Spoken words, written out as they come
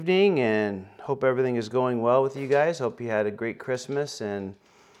Evening, and hope everything is going well with you guys. Hope you had a great Christmas and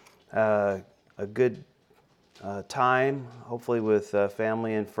a good time, hopefully with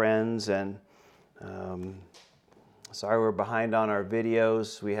family and friends. And sorry we're behind on our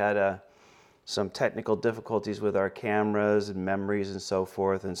videos. We had some technical difficulties with our cameras and memories and so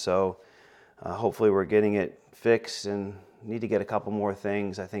forth, and so hopefully we're getting it fixed and need to get a couple more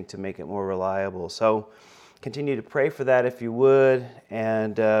things, I think, to make it more reliable. So continue to pray for that if you would.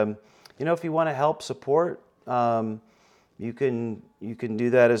 And if you want to help support, you can do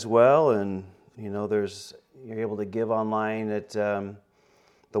that as well. And you're able to give online at the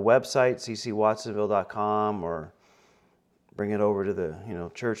website ccwatsonville.com, or bring it over to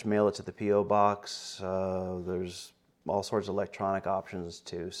the church, mail it to the P.O. box. There's all sorts of electronic options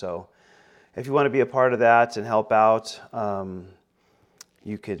too. So if you want to be a part of that and help out,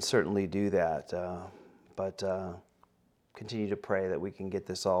 you can certainly do that. But continue to pray that we can get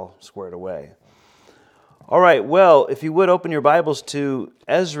this all squared away. All right, well, if you would open your Bibles to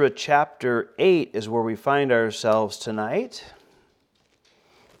Ezra chapter 8 is where we find ourselves tonight.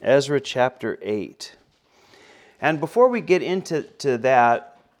 Ezra chapter 8. And before we get into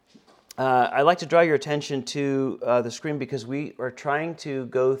that, I'd like to draw your attention to the screen, because we are trying to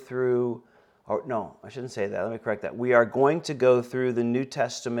go through, or no, I shouldn't say that. Let me correct that. We are going to go through the New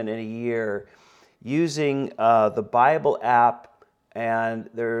Testament in a year using the Bible app, and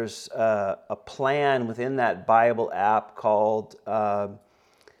there's a plan within that Bible app called the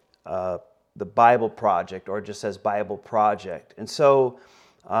Bible Project, or it just says Bible Project. And so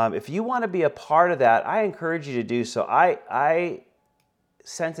if you want to be a part of that, I encourage you to do so. I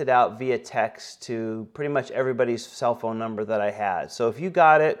sent it out via text to pretty much everybody's cell phone number that I had. So if you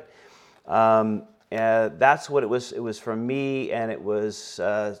got it, that's what it was. It was from me, and it was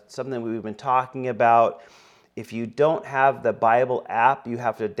something we've been talking about. If you don't have the Bible app, you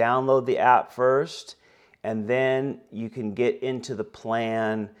have to download the app first, and then you can get into the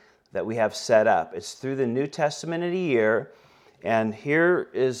plan that we have set up. It's through the New Testament in a year, and here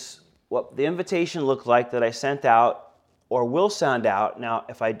is what the invitation looked like that I sent out, or will send out. Now,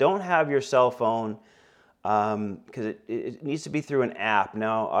 if I don't have your cell phone, because it needs to be through an app.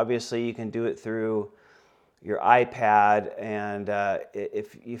 Now, obviously, you can do it through your iPad, and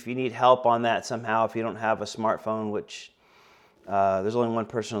if you need help on that somehow, if you don't have a smartphone, which there's only one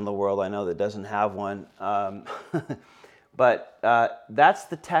person in the world I know that doesn't have one, but that's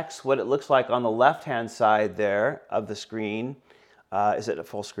the text, what it looks like on the left-hand side there of the screen. Is it a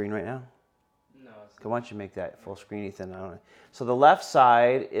full screen right now? No. Why don't you make that full screen, Ethan? I don't know. So the left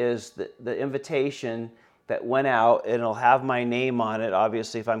side is the invitation that went out, and it'll have my name on it,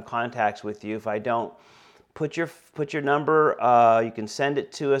 obviously, if I'm in contact with you. If I don't, put your number. You can send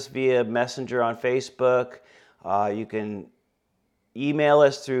it to us via Messenger on Facebook. You can email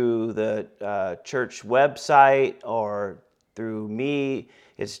us through the church website, or through me.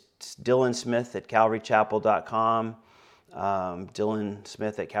 It's Dylan Smith at CalvaryChapel.com. Dylan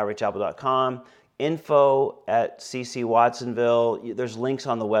Smith at CalvaryChapel.com. Info at CC Watsonville. There's links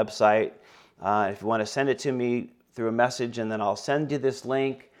on the website. If you want to send it to me through a message, and then I'll send you this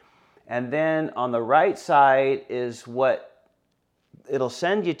link. And then on the right side is what it'll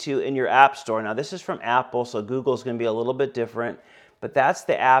send you to in your app store. Now, this is from Apple, so Google's going to be a little bit different, but that's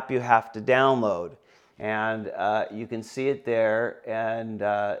the app you have to download. And you can see it there, and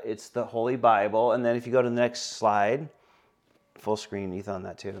it's the Holy Bible. And then if you go to the next slide, full screen, Ethan, on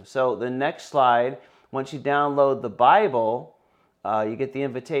that too. So the next slide, once you download the Bible, you get the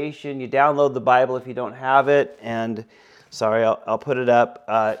invitation. You download the Bible if you don't have it. And sorry, I'll put it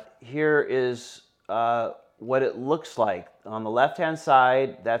up. Here is what it looks like. On the left-hand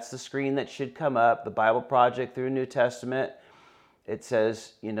side, that's the screen that should come up, the Bible Project through New Testament. It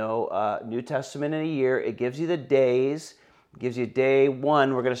says, New Testament in a year. It gives you the days. It gives you day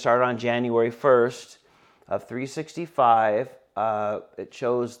 1. We're going to start on January 1st of 365. It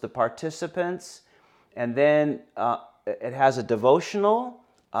shows the participants. And then it has a devotional.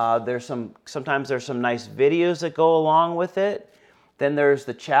 Sometimes there's some nice videos that go along with it. Then there's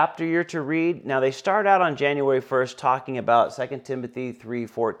the chapter you're to read. Now, they start out on January 1st talking about 2 Timothy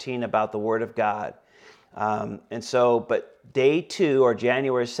 3:14 about the Word of God. But day 2, or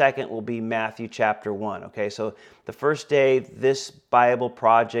January 2nd, will be Matthew chapter 1. Okay, so the first day, this Bible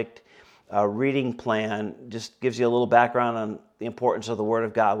Project reading plan just gives you a little background on the importance of the Word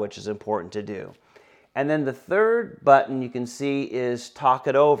of God, which is important to do. And then the third button you can see is Talk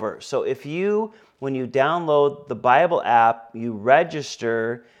It Over. So when you download the Bible app, you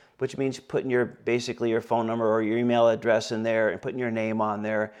register, which means putting your phone number or your email address in there and putting your name on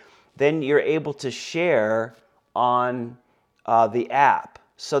there. Then you're able to share on the app.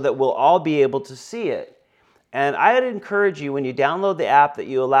 so that we'll all be able to see it. And I would encourage you, when you download the app, that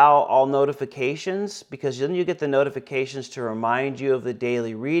you allow all notifications, because then you get the notifications to remind you of the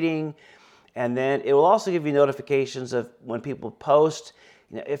daily reading. And then it will also give you notifications of when people post.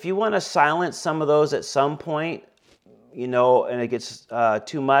 If you want to silence some of those at some point, and it gets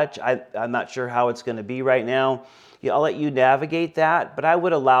too much, I'm not sure how it's going to be right now. I'll let you navigate that, but I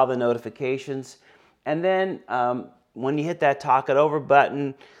would allow the notifications. And then when you hit that talk it over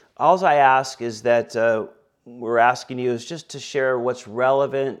button, all I ask is that we're asking you is just to share what's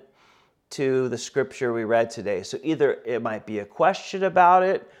relevant to the scripture we read today. So either it might be a question about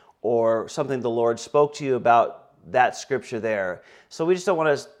it or something the Lord spoke to you about that scripture there. So we just don't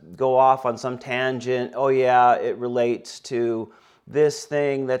want to go off on some tangent. Oh yeah, it relates to this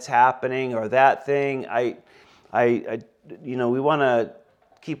thing that's happening or that thing. We want to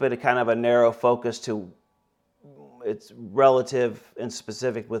keep it a kind of a narrow focus to it's relative and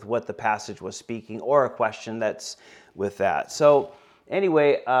specific with what the passage was speaking, or a question that's with that. So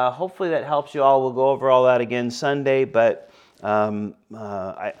anyway, hopefully that helps you all. We'll go over all that again Sunday, but I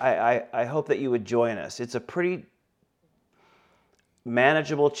hope that you would join us. It's a pretty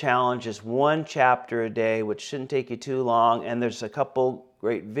manageable challenge. It's one chapter a day, which shouldn't take you too long, and there's a couple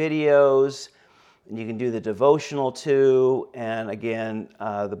great videos, and you can do the devotional too, and again,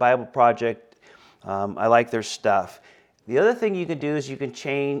 the Bible Project. I like their stuff. The other thing you can do is you can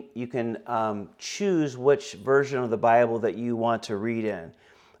choose which version of the Bible that you want to read in.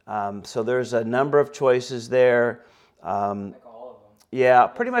 So there's a number of choices there. Like all of them. Yeah,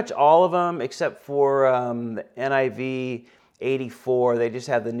 pretty much all of them except for the NIV 84. They just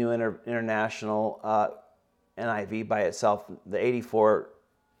have the New International NIV by itself. The 84,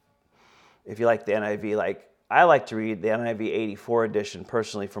 if you like the NIV, I like to read the NIV 84 edition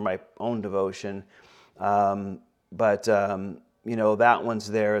personally for my own devotion, but that one's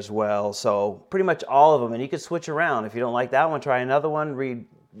there as well. So pretty much all of them, and you can switch around. If you don't like that one, try another one. Read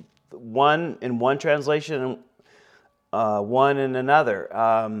one in one translation and one in another.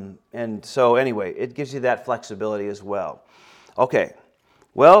 And so anyway, it gives you that flexibility as well. Okay,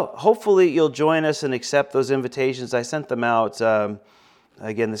 well, hopefully you'll join us and accept those invitations. I sent them out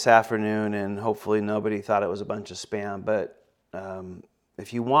again this afternoon, and hopefully nobody thought it was a bunch of spam. But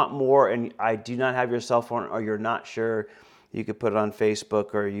if you want more, and I do not have your cell phone, or you're not sure, you could put it on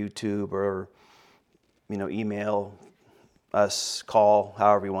Facebook or YouTube, or email us, call,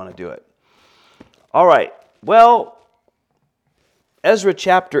 however you want to do it. All right. Well, Ezra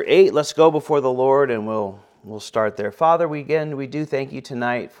chapter 8. Let's go before the Lord, and we'll start there. Father, we do thank you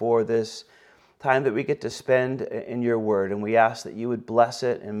tonight for this time that we get to spend in your word, and we ask that you would bless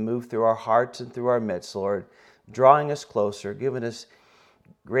it and move through our hearts and through our midst, Lord, drawing us closer, giving us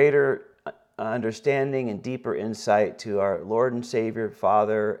greater understanding and deeper insight to our Lord and Savior,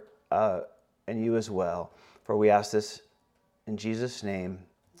 Father, and you as well. For we ask this in Jesus' name,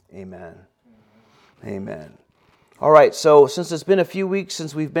 amen. Amen. All right, so since it's been a few weeks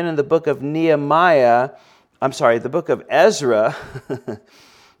since we've been in the book of the book of Ezra,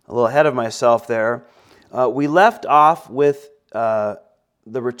 a little ahead of myself there. We left off with the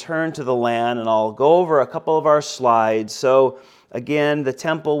return to the land, and I'll go over a couple of our slides. So again, the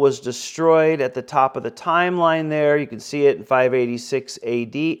temple was destroyed at the top of the timeline there. You can see it in 586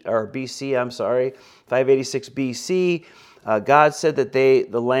 BC. 586 BC. God said that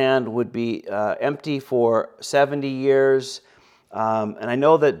the land would be empty for 70 years. And I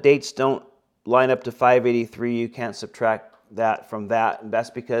know that dates don't line up to 583. You can't subtract that from that, and that's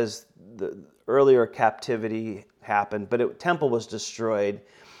because the earlier captivity happened, but the temple was destroyed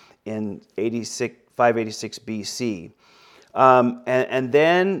in 586 BC. And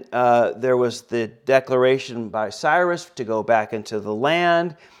then there was the declaration by Cyrus to go back into the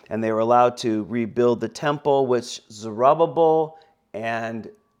land, and they were allowed to rebuild the temple, which Zerubbabel and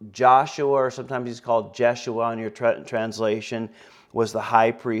Joshua, or sometimes he's called Jeshua in your translation, was the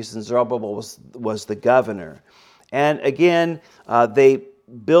high priest, and Zerubbabel was the governor. And again, they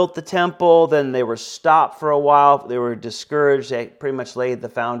built the temple, then they were stopped for a while. They were discouraged. They pretty much laid the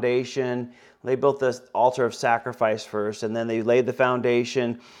foundation. They built the altar of sacrifice first, and then they laid the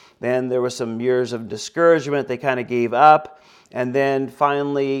foundation. Then there was some years of discouragement. They kind of gave up. And then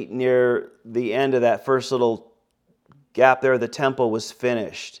finally, near the end of that first little gap there, the temple was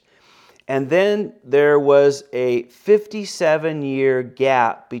finished. And then there was a 57-year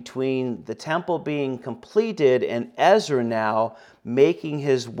gap between the temple being completed and Ezra now making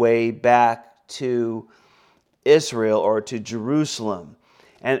his way back to Israel, or to Jerusalem.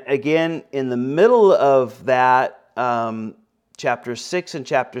 And again, in the middle of that, chapter 6 and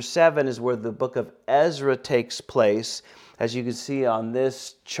chapter 7 is where the book of Ezra takes place. as you can see on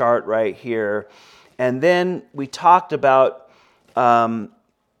this chart right here. And then we talked about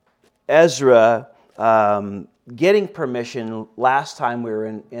Ezra getting permission last time we were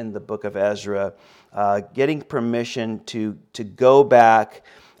in the book of Ezra, getting permission to go back.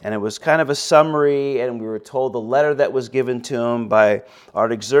 And it was kind of a summary, and we were told the letter that was given to him by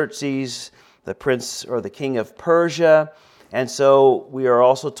Artaxerxes, the prince or the king of Persia. And so we are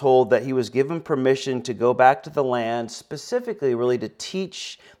also told that he was given permission to go back to the land, specifically really to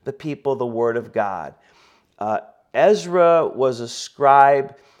teach the people the word of God. Ezra was a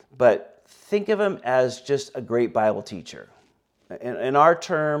scribe, but think of him as just a great Bible teacher. In our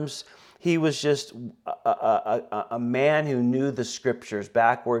terms, he was just a man who knew the scriptures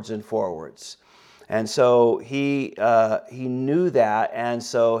backwards and forwards. And so he knew that, and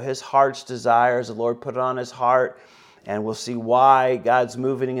so his heart's desires, the Lord put it on his heart, and we'll see why God's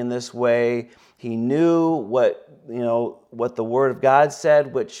moving in this way. He knew what the Word of God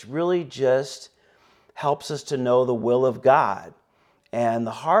said, which really just helps us to know the will of God and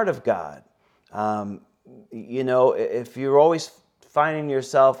the heart of God. If you're always finding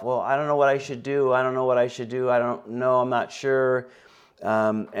yourself, well, I don't know what I should do. I don't know what I should do. I don't know. I'm not sure.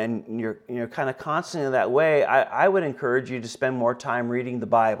 And you're kind of constantly that way. I would encourage you to spend more time reading the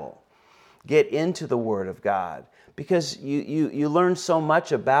Bible. Get into the Word of God, because you learn so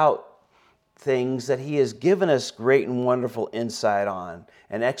much about things that He has given us great and wonderful insight on,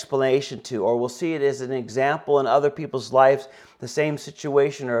 an explanation to, or we'll see it as an example in other people's lives, the same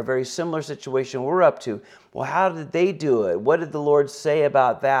situation or a very similar situation we're up to. Well, how did they do it? What did the Lord say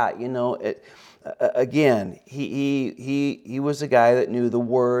about that? Again, he was a guy that knew the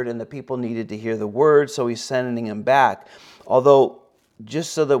Word, and the people needed to hear the Word, so He's sending him back. Although,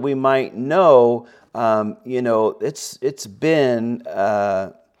 just so that we might know, it's been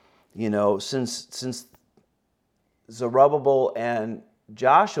since Zerubbabel and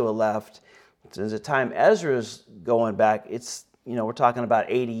Joshua left, since the time Ezra's going back, we're talking about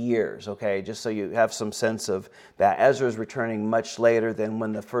 80 years, okay? Just so you have some sense of that. Ezra's returning much later than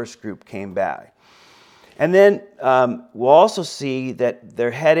when the first group came back. And then we'll also see that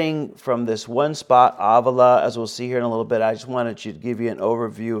they're heading from this one spot, Avila, as we'll see here in a little bit. I just wanted to give you an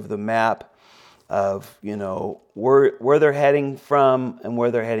overview of the map of, where they're heading from and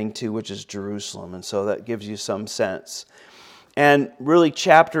where they're heading to, which is Jerusalem. And so that gives you some sense. And really,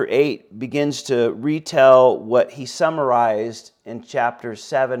 chapter 8 begins to retell what he summarized in chapter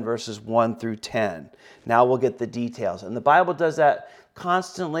 7, verses 1 through 10. Now we'll get the details. And the Bible does that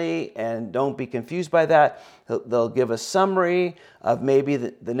constantly, and don't be confused by that. They'll give a summary of maybe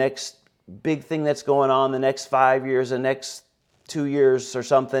the next big thing that's going on, the next 5 years, the next 2 years or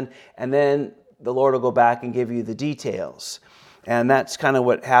something, and then the Lord will go back and give you the details. And that's kind of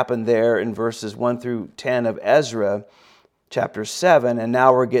what happened there in verses 1 through 10 of Ezra, chapter 7, and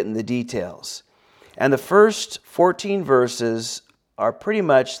now we're getting the details. And the first 14 verses are pretty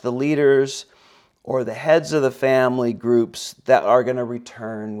much the leaders or the heads of the family groups that are going to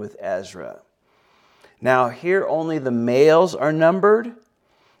return with Ezra. Now, here only the males are numbered,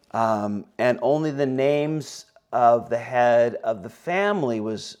 and only the names of the head of the family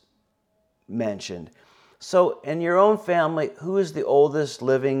was mentioned. So, in your own family, who is the oldest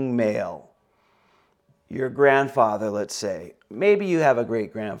living male? Your grandfather, let's say. Maybe you have a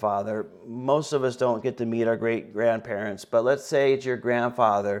great-grandfather. Most of us don't get to meet our great-grandparents, but let's say it's your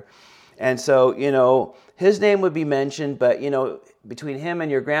grandfather. And so, his name would be mentioned, but, between him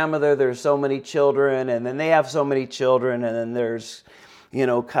and your grandmother, there's so many children, and then they have so many children, and then there's,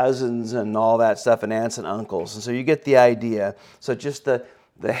 cousins and all that stuff, and aunts and uncles. And so you get the idea. So just the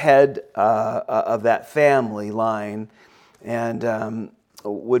head of that family line and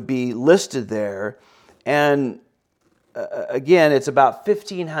would be listed there. And again, it's about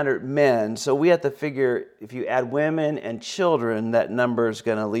 1,500 men. So we have to figure if you add women and children, that number is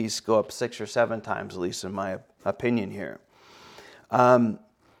going to at least go up 6 or 7 times, at least in my opinion here. And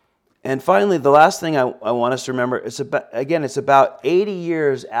finally, the last thing I want us to remember, it's about 80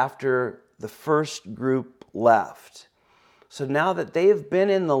 years after the first group left. So now that they've been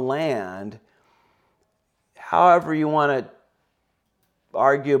in the land, however you want to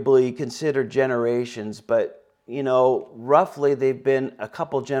arguably consider generations, but roughly they've been a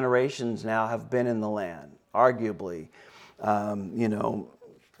couple generations now have been in the land, arguably.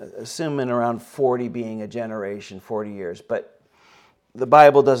 Assuming around 40 being a generation, 40 years. But the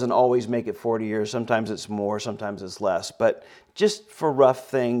Bible doesn't always make it 40 years. Sometimes it's more, sometimes it's less. But just for rough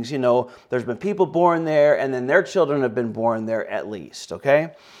things, there's been people born there, and then their children have been born there at least,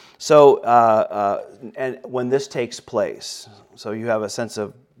 okay? So, and when this takes place, so you have a sense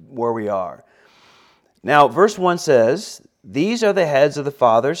of where we are. Now, verse 1 says, these are the heads of the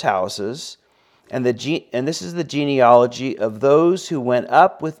fathers' houses, and this is the genealogy of those who went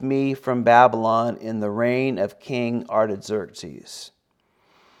up with me from Babylon in the reign of King Artaxerxes.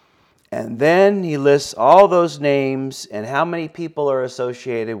 And then he lists all those names and how many people are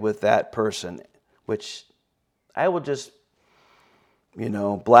associated with that person, which I will just,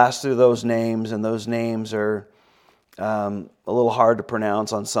 blast through those names, and those names are a little hard to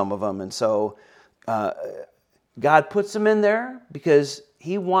pronounce on some of them. And so God puts them in there because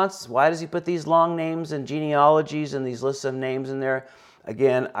he wants. Why does he put these long names and genealogies and these lists of names in there?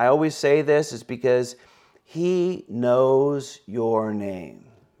 Again, I always say this is because he knows your name.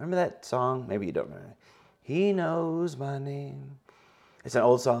 Remember that song? Maybe you don't know it. He knows my name. It's an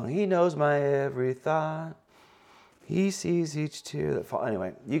old song. He knows my every thought. He sees each tear that falls.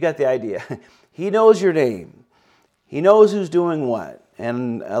 Anyway, you got the idea. He knows your name. He knows who's doing what.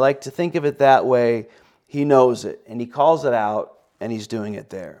 And I like to think of it that way. He knows it, and he calls it out, and he's doing it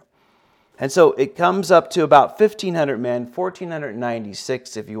there. And so it comes up to about 1,500 men,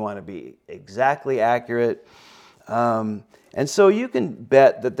 1,496 if you want to be exactly accurate. And so you can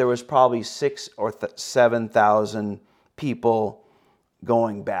bet that there was probably 6,000 or 7,000 people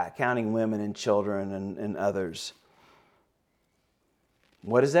going back, counting women and children and others.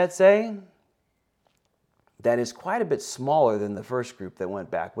 What does that say? That is quite a bit smaller than the first group that went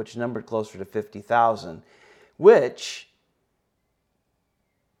back, which numbered closer to 50,000, which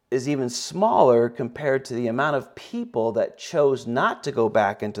is even smaller compared to the amount of people that chose not to go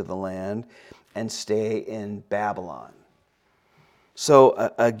back into the land and stay in Babylon.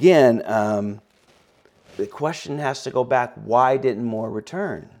 So again, the question has to go back, why didn't more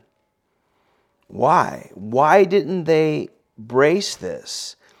return? Why? Why didn't they brace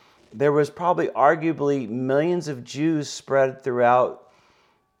this? There was probably arguably millions of Jews spread throughout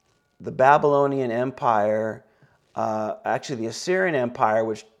the Babylonian Empire, actually the Assyrian Empire,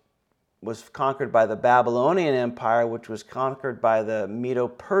 which was conquered by the Babylonian Empire, which was conquered by the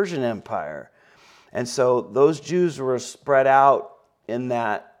Medo-Persian Empire. And so those Jews were spread out in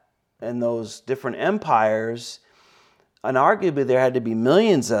those different empires, and arguably there had to be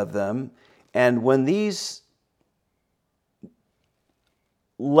millions of them. And when these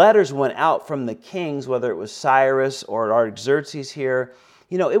letters went out from the kings, whether it was Cyrus or Artaxerxes here,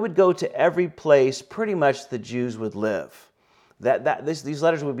 it would go to every place pretty much the Jews would live. These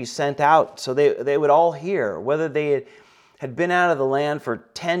letters would be sent out so they would all hear, whether they had been out of the land for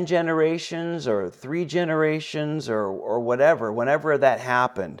 10 generations or 3 generations or whatever, whenever that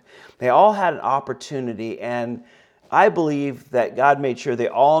happened. They all had an opportunity, and I believe that God made sure they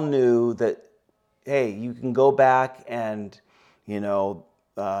all knew that, hey, you can go back and,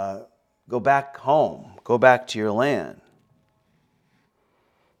 go back home, go back to your land.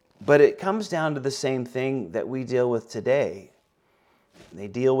 But it comes down to the same thing that we deal with today. They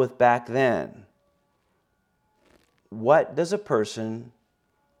deal with back then. What does a person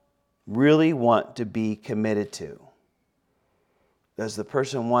really want to be committed to? Does the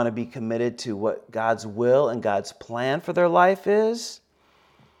person want to be committed to what God's will and God's plan for their life is?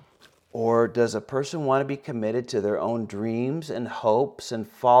 Or does a person want to be committed to their own dreams and hopes and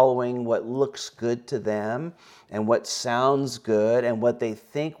following what looks good to them and what sounds good and what they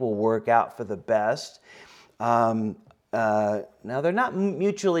think will work out for the best? Now, they're not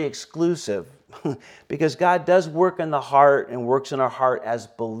mutually exclusive because God does work in the heart and works in our heart as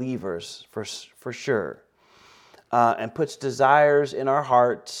believers for sure, and puts desires in our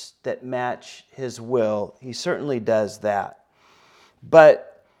hearts that match His will. He certainly does that.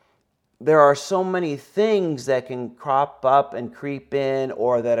 But there are so many things that can crop up and creep in,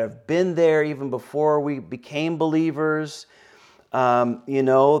 or that have been there even before we became believers.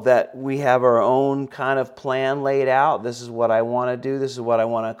 That we have our own kind of plan laid out. This is what I want to do. This is what I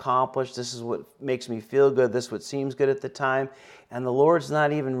want to accomplish. This is what makes me feel good. This is what seems good at the time. And the Lord's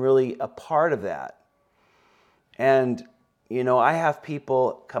not even really a part of that. And, I have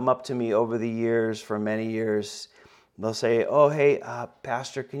people come up to me over the years, for many years. They'll say, oh, hey,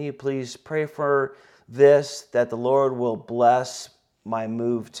 Pastor, can you please pray for this, that the Lord will bless my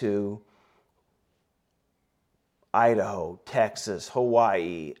move to Idaho, Texas,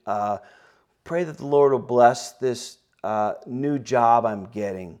 Hawaii. Pray that the Lord will bless this new job I'm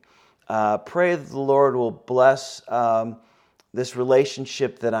getting. Pray that the Lord will bless this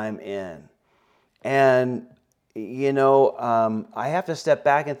relationship that I'm in. And, I have to step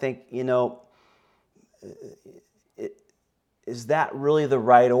back and think, is that really the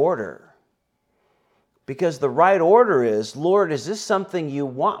right order? Because the right order is, Lord, is this something you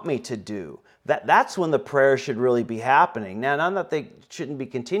want me to do? That's when the prayer should really be happening. Now, not that they shouldn't be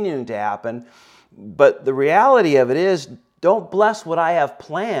continuing to happen, but the reality of it is, don't bless what I have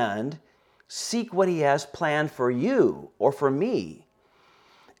planned. Seek what he has planned for you or for me.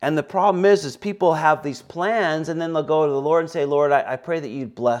 And the problem is people have these plans and then they'll go to the Lord and say, Lord, I pray that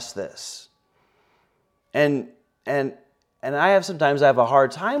you'd bless this. And I have a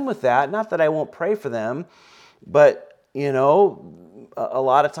hard time with that. Not that I won't pray for them, but a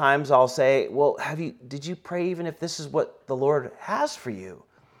lot of times I'll say, well, did you pray even if this is what the Lord has for you?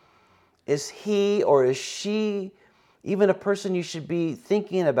 Is he or is she even a person you should be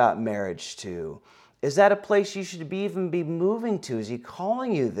thinking about marriage to? Is that a place you should even be moving to? Is he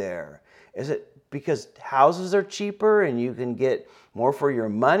calling you there? Is it because houses are cheaper and you can get more for your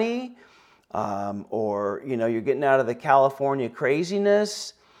money? Or you're getting out of the California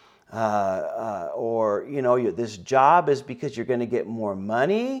craziness? Or this job is because you're going to get more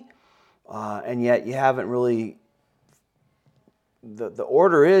money? And yet you haven't really... The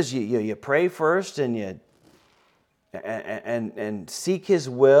order is you pray first and you... And seek his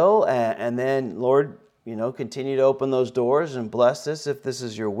will, and then, Lord, continue to open those doors and bless this if this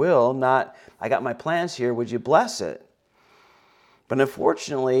is your will. Not, I got my plans here, would you bless it? But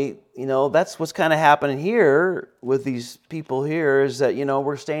unfortunately, that's what's kind of happening here with these people here is that,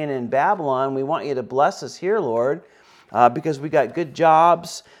 we're staying in Babylon. We want you to bless us here, Lord, because we got good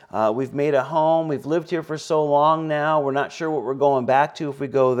jobs. We've made a home. We've lived here for so long now. We're not sure what we're going back to if we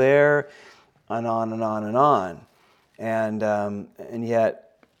go there, and on and on and on. And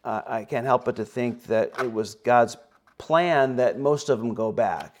yet, I can't help but to think that it was God's plan that most of them go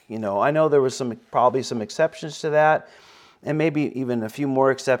back. I know there was probably some exceptions to that, and maybe even a few more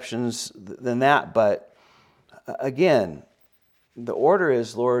exceptions than that. But again, the order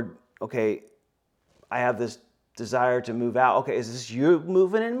is, Lord, okay, I have this desire to move out. Okay, is this you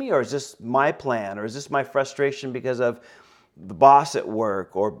moving in me, or is this my plan, or is this my frustration because of the boss at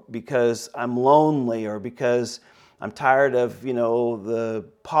work, or because I'm lonely, or because I'm tired of, the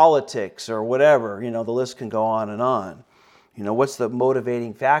politics or whatever. The list can go on and on. What's the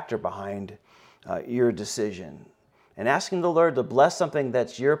motivating factor behind your decision? And asking the Lord to bless something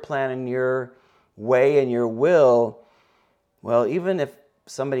that's your plan and your way and your will, well, even if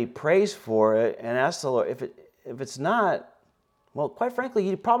somebody prays for it and asks the Lord, if it's not, well, quite frankly,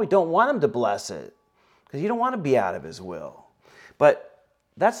 you probably don't want him to bless it because you don't want to be out of his will. But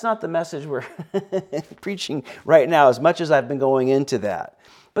that's not the message we're preaching right now, as much as I've been going into that.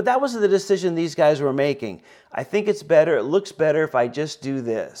 But that was the decision these guys were making. I think it looks better if I just do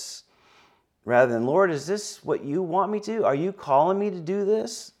this. Rather than, Lord, is this what you want me to? Are you calling me to do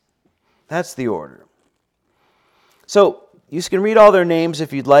this? That's the order. So you can read all their names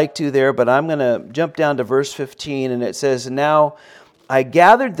if you'd like to there, but I'm going to jump down to verse 15, and it says, Now I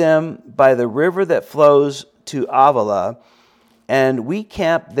gathered them by the river that flows to Havilah, and we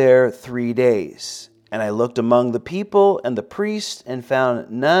camped there 3 days. And I looked among the people and the priests and found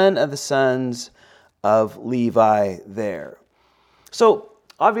none of the sons of Levi there. So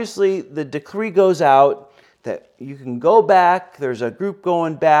obviously the decree goes out that you can go back. There's a group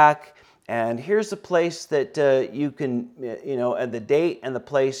going back. And here's the place that you can, and the date and the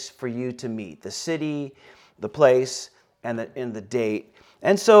place for you to meet. The city, the place, and the date.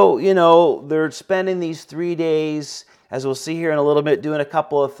 And so, they're spending these 3 days, as we'll see here in a little bit, doing a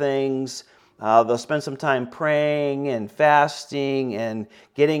couple of things. They'll spend some time praying and fasting and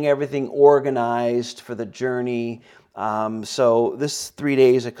getting everything organized for the journey. So this 3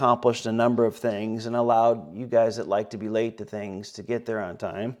 days accomplished a number of things and allowed you guys that like to be late to things to get there on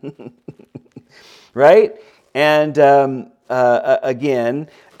time. Right? And again,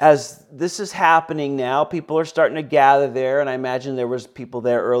 as this is happening now, people are starting to gather there, and I imagine there was people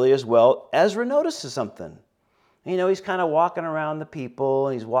there early as well. Ezra notices something. He's kind of walking around the people,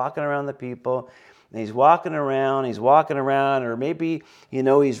 and he's walking around, or maybe,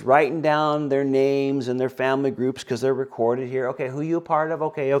 he's writing down their names and their family groups because they're recorded here. Okay, who you a part of?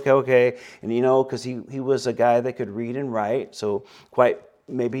 Okay. And, because he was a guy that could read and write, so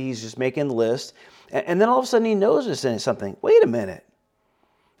maybe he's just making the list. And then all of a sudden he notices something. Wait a minute.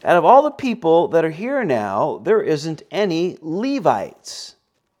 Out of all the people that are here now, there isn't any Levites.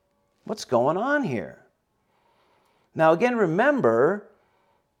 What's going on here? Now, again, remember,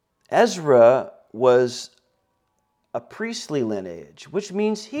 Ezra was a priestly lineage, which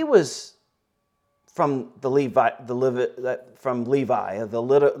means he was from the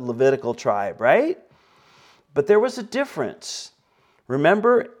Levitical tribe, right? But there was a difference.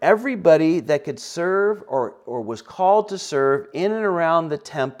 Remember, everybody that could serve or was called to serve in and around the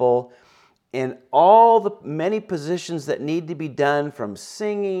temple in all the many positions that need to be done, from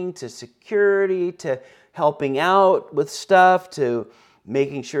singing to security to helping out with stuff to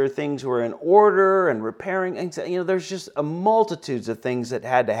making sure things were in order and repairing. There's just a multitudes of things that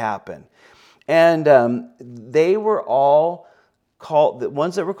had to happen. And they were all called, the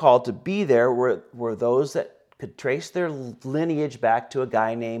ones that were called to be there were those that could trace their lineage back to a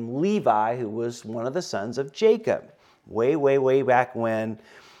guy named Levi, who was one of the sons of Jacob. Way, way, way back when.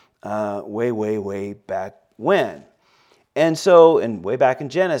 Way back when. And so, and way back in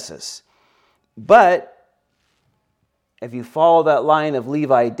Genesis. But if you follow that line of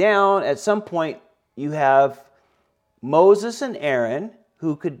Levi down, at some point you have Moses and Aaron,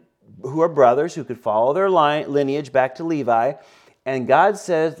 who are brothers, who could follow their lineage back to Levi. And God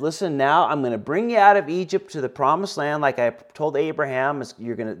says, listen, now I'm going to bring you out of Egypt to the promised land, like I told Abraham.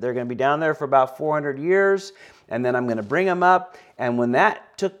 They're going to be down there for about 400 years, and then I'm going to bring them up. And when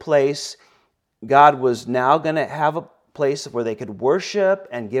that took place, God was now going to have a place where they could worship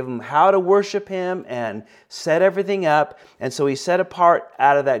and give them how to worship Him and set everything up. And so He set apart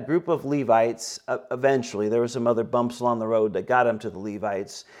out of that group of Levites, eventually. There were some other bumps along the road that got them to the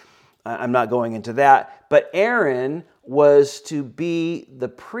Levites. I'm not going into that. But Aaron was to be the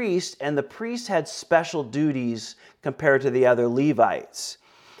priest, and the priest had special duties compared to the other Levites.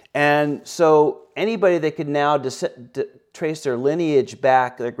 And so anybody that could now trace their lineage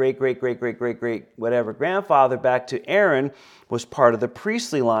back, their great whatever grandfather back to Aaron, was part of the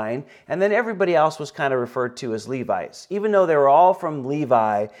priestly line, and then everybody else was kind of referred to as Levites. Even though they were all from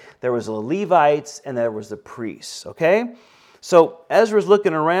Levi, there was the Levites and there was the priests, okay? So Ezra's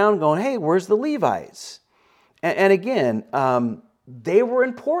looking around going, hey, where's the Levites? And again, they were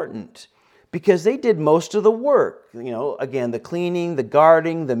important because they did most of the work. Again, the cleaning, the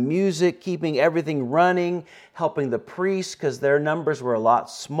guarding, the music, keeping everything running, helping the priests because their numbers were a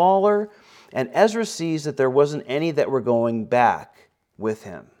lot smaller. And Ezra sees that there wasn't any that were going back with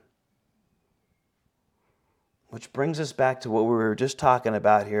him. Which brings us back to what we were just talking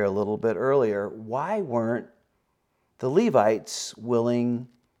about here a little bit earlier. Why weren't the Levites willing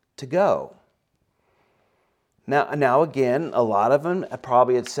to go? Now again, a lot of them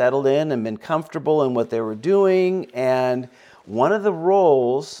probably had settled in and been comfortable in what they were doing. And one of the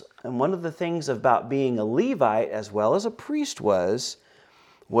roles and one of the things about being a Levite as well as a priest was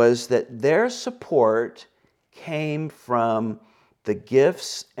that their support came from the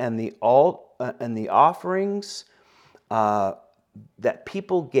gifts and the offerings that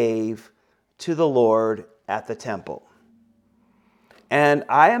people gave to the Lord at the temple. And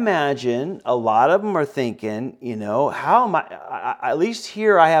I imagine a lot of them are thinking, how am I at least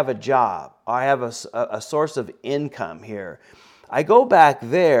here I have a job. I have a source of income here. I go back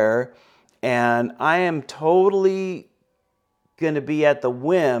there and I am totally going to be at the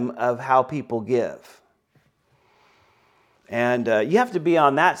whim of how people give. And you have to be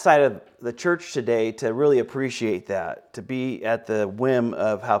on that side of the church today to really appreciate that, to be at the whim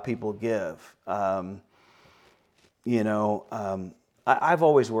of how people give. I've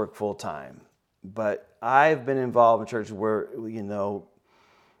always worked full-time, but I've been involved in churches where,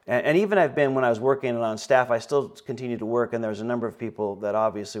 and even I've been, when I was working on staff, I still continue to work, and there's a number of people that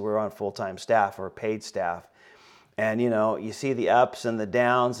obviously were on full-time staff or paid staff. And, you see the ups and the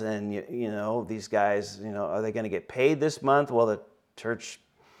downs, and, these guys, are they going to get paid this month? Well, the church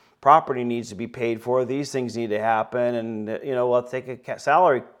property needs to be paid for. These things need to happen, and, we'll take a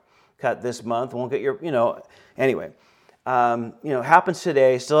salary cut this month, won't get your, anyway. Happens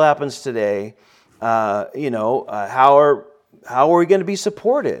today, still happens today. How are we going to be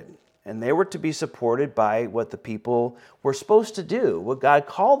supported? And they were to be supported by what the people were supposed to do, what God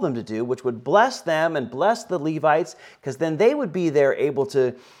called them to do, which would bless them and bless the Levites, because then they would be there able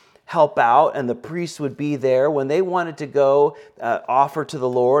to help out, and the priests would be there when they wanted to go offer to the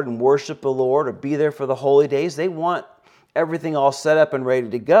Lord and worship the Lord or be there for the holy days. They want everything all set up and ready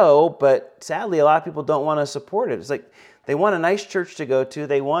to go, but sadly, a lot of people don't want to support it. It's like they want a nice church to go to.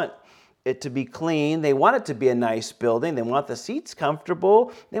 They want it to be clean. They want it to be a nice building. They want the seats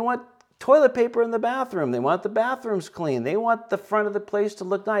comfortable. They want toilet paper in the bathroom. They want the bathrooms clean. They want the front of the place to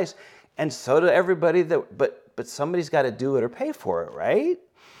look nice. And so do everybody. But somebody's got to do it or pay for it, right?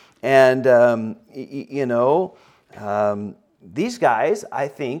 And, these guys, I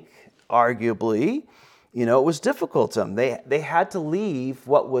think, arguably, it was difficult to them. They had to leave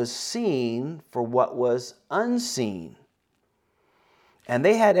what was seen for what was unseen. And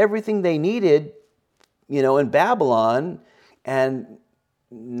they had everything they needed, in Babylon. And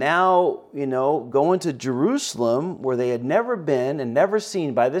now, going to Jerusalem, where they had never been and never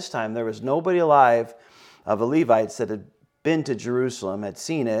seen. By this time, there was nobody alive of the Levites that had been to Jerusalem, had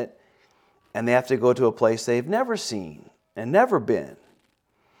seen it. And they have to go to a place they've never seen and never been.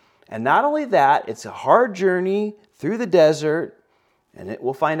 And not only that, it's a hard journey through the desert. And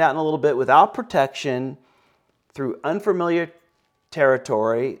we'll find out in a little bit, without protection, through unfamiliar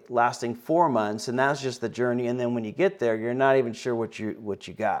territory, lasting 4 months, and that's just the journey. And then when you get there, you're not even sure what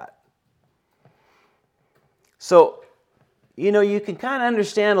you got. So, you can kind of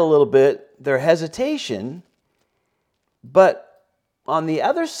understand a little bit their hesitation, but on the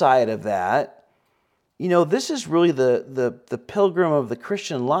other side of that, this is really the pilgrim of the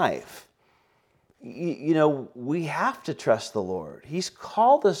Christian life. We have to trust the Lord. He's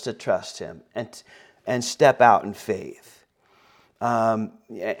called us to trust Him and step out in faith.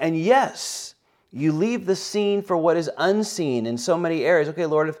 And yes, you leave the seen for what is unseen in so many areas. Okay,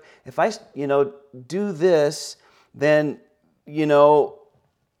 Lord, if I do this, then I'm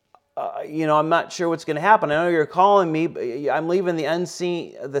not sure what's going to happen. I know you're calling me, but I'm leaving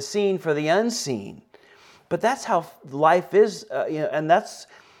the seen for the unseen. But that's how life is, and that's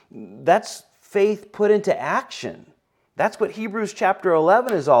faith put into action. That's what Hebrews chapter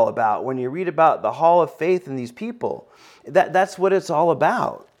 11 is all about. When you read about the hall of faith in these people, that's what it's all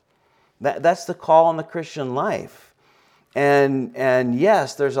about. That's the call on the Christian life. And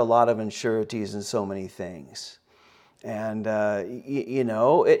yes, there's a lot of unsureties in so many things. And,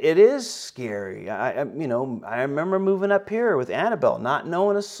 it is scary. I remember moving up here with Annabelle, not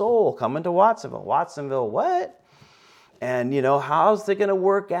knowing a soul, coming to Watsonville. Watsonville, what? And, how's it going to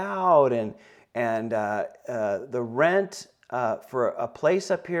work out? And the rent for a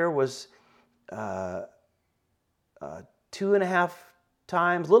place up here was 2.5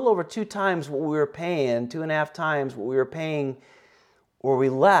 times, a little over 2 times what we were paying, 2.5 times what we were paying where we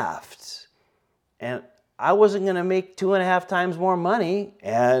left. And I wasn't going to make 2.5 times more money.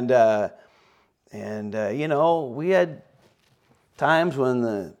 And we had times when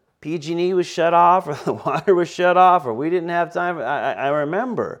the PG&E was shut off or the water was shut off or we didn't have time. I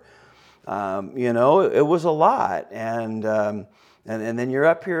remember. It was a lot, and then you're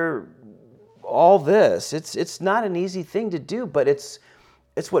up here, all this. It's not an easy thing to do, but it's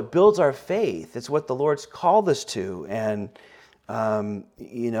what builds our faith. It's what the Lord's called us to, and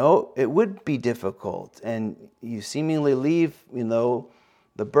it would be difficult, and you seemingly leave,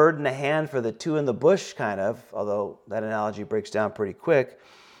 the bird in the hand for the 2 in the bush, kind of. Although that analogy breaks down pretty quick,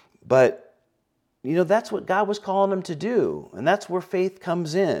 but that's what God was calling them to do, and that's where faith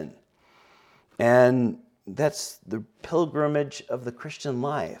comes in. And that's the pilgrimage of the Christian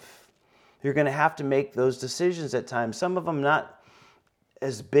life. You're going to have to make those decisions at times. Some of them not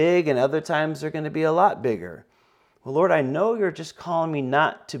as big, and other times they're going to be a lot bigger. Well, Lord, I know you're just calling me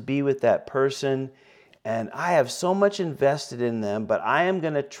not to be with that person, and I have so much invested in them, but I am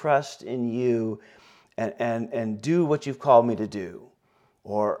going to trust in you and do what you've called me to do.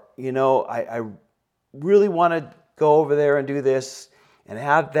 Or, I really want to go over there and do this and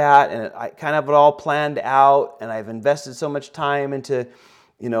have that, and I kind of have it all planned out, and I've invested so much time into,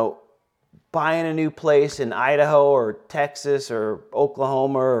 buying a new place in Idaho or Texas or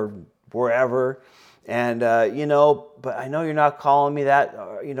Oklahoma or wherever, and, but I know you're not calling me that,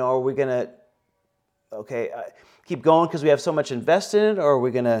 are we going to, keep going because we have so much invested in it, or are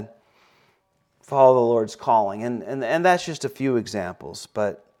we going to follow the Lord's calling? And that's just a few examples,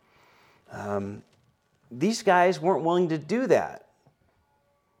 but these guys weren't willing to do that.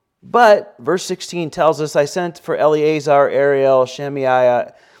 But verse 16 tells us, I sent for Eleazar, Ariel,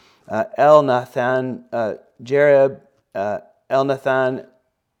 Shemaiah, Elnathan, Jereb, Elnathan,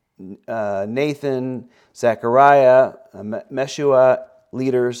 Nathan, Zechariah, Meshua,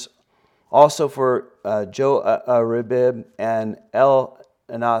 leaders. Also for Joaribib and Elnathan,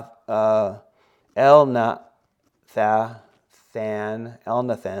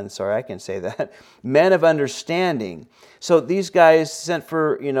 sorry, I can say that, men of understanding. So these guys sent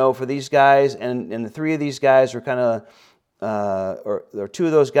for these guys, and the 3 of these guys were kind of, or 2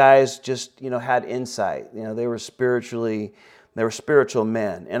 of those guys just, had insight. They were spiritual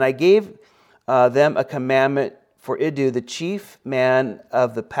men. And I gave them a commandment for Iddo, the chief man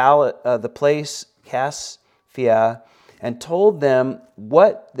of the place, Caspia, and told them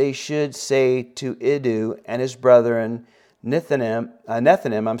what they should say to Iddo and his brethren, Nethanim,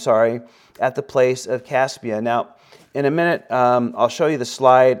 at the place of Caspia. Now, in a minute, I'll show you the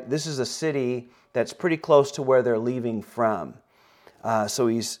slide. This is a city that's pretty close to where they're leaving from. So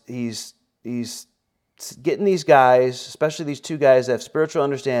he's getting these guys, especially these 2 guys that have spiritual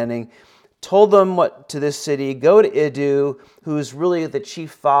understanding, told them what to this city, go to Iddo, who's really the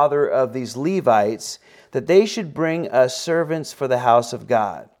chief father of these Levites, that they should bring us servants for the house of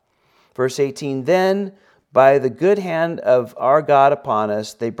God. Verse 18, then by the good hand of our God upon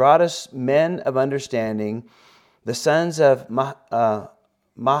us, they brought us men of understanding, the sons of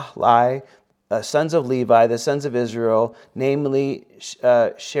Mahlai, sons of Levi, the sons of Israel, namely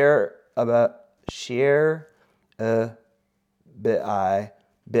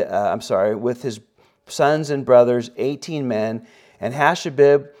with his sons and brothers, 18 men, and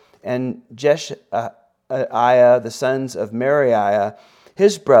Hashabib and Jeshiah, the sons of Meraiah,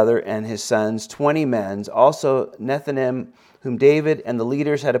 his brother and his sons, 20 men. Also Nethanim, whom David and the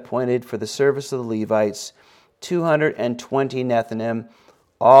leaders had appointed for the service of the Levites, 220 Nethanim.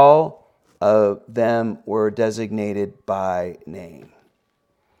 All of them were designated by name.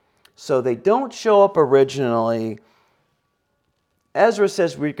 So they don't show up originally. Ezra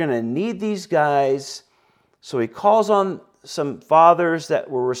says we're going to need these guys. So he calls on some fathers that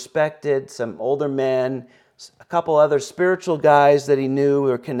were respected, some older men, a couple other spiritual guys that he knew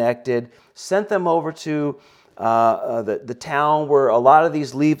were connected, sent them over to the town where a lot of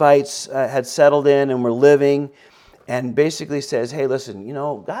these Levites had settled in and were living, and basically says, hey, listen,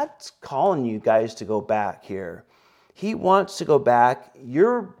 God's calling you guys to go back here. He wants to go back.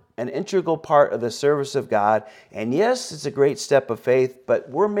 You're an integral part of the service of God. And yes, it's a great step of faith, but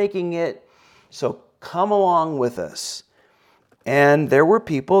we're making it, so come along with us. And there were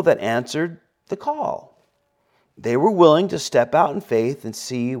people that answered the call. They were willing to step out in faith and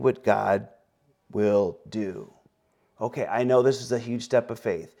see what God will do. Okay, I know this is a huge step of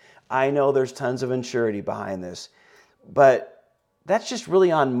faith. I know there's tons of uncertainty behind this. But that's just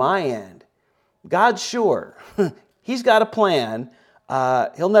really on my end. God's sure. He's got a plan.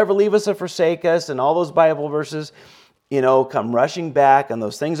 He'll never leave us or forsake us. And all those Bible verses, come rushing back. And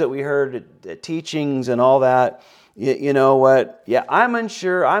those things that we heard at teachings and all that. You know what? Yeah, I'm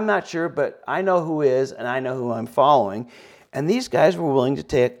unsure. I'm not sure. But I know who is and I know who I'm following. And these guys were willing to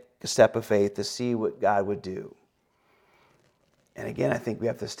take a step of faith to see what God would do. And again, I think we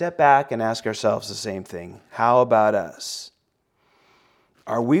have to step back and ask ourselves the same thing. How about us?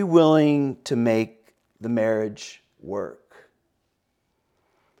 Are we willing to make the marriage work?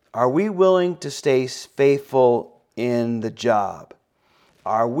 Are we willing to stay faithful in the job?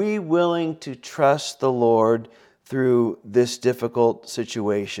 Are we willing to trust the Lord through this difficult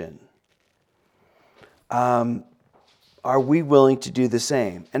situation? Are we willing to do the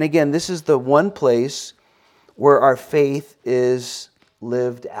same? And again, this is the one place where our faith is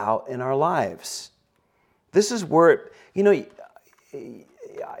lived out in our lives. This is where, you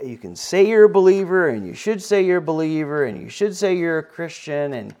can say you're a believer, and you should say you're a believer, and you should say you're a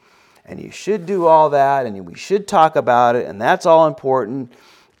Christian, and you should do all that, and we should talk about it, and that's all important.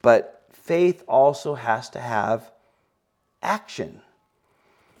 But faith also has to have action.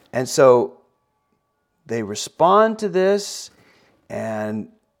 And so they respond to this, and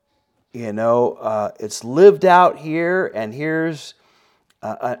it's lived out here, and here's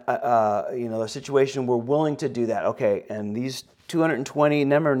a situation we're willing to do that. Okay, and these 220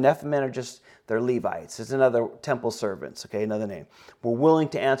 Nephilim are just, they're Levites. It's another temple servants, okay, another name. We're willing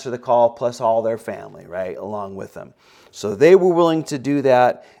to answer the call, plus all their family, right, along with them. So they were willing to do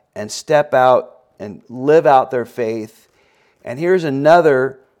that and step out and live out their faith. And here's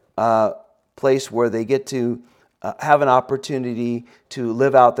another place where they get to have an opportunity to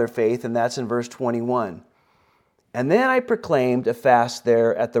live out their faith, and that's in verse 21. And then I proclaimed a fast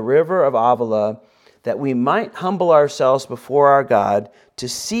there at the river of Avila, that we might humble ourselves before our God to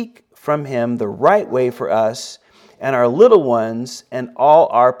seek from him the right way for us and our little ones and all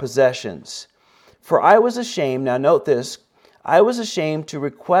our possessions. For I was ashamed, now note this, I was ashamed to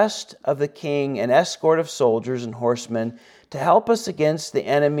request of the king an escort of soldiers and horsemen to help us against the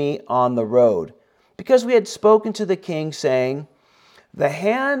enemy on the road, because we had spoken to the king, saying, the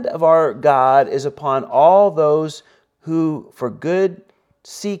hand of our God is upon all those who for good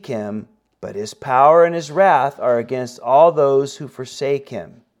seek him, but his power and his wrath are against all those who forsake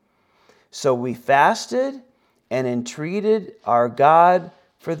him. So we fasted and entreated our God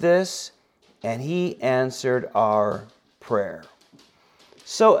for this, and he answered our prayer.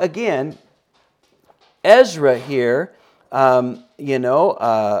 So again, Ezra here,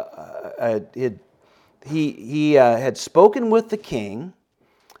 he had spoken with the king.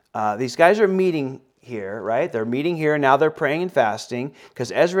 These guys are meeting here, right? They're meeting here, and now they're praying and fasting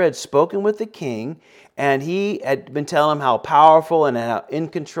because Ezra had spoken with the king, and he had been telling him how powerful and how in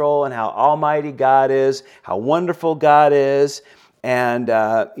control and how almighty God is, how wonderful God is, and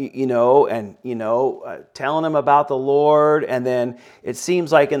telling him about the Lord. And then it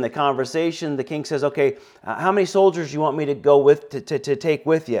seems like in the conversation, the king says, "Okay, how many soldiers do you want me to go with to take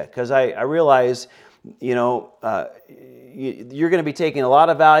with you? Because I realize." You're going to be taking a lot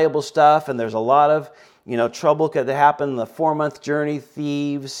of valuable stuff, and there's a lot of, trouble that happened in the 4-month journey,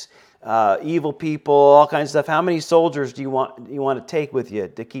 thieves, evil people, all kinds of stuff. How many soldiers do you want to take with you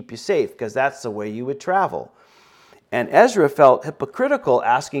to keep you safe? Because that's the way you would travel. And Ezra felt hypocritical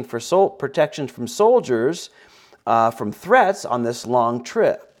asking for protection from soldiers from threats on this long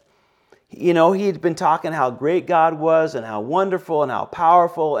trip. He had been talking how great God was and how wonderful and how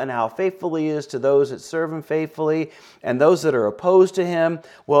powerful and how faithful He is to those that serve Him faithfully, and those that are opposed to Him,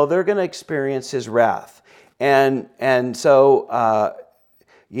 well, they're going to experience His wrath. And so,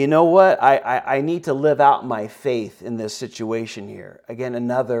 you know what? I need to live out my faith in this situation here. Again,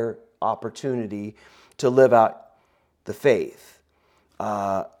 another opportunity to live out the faith.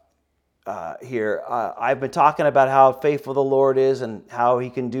 Here. I've been talking about how faithful the Lord is and how He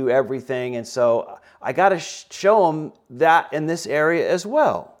can do everything. And so I got to show Him that in this area as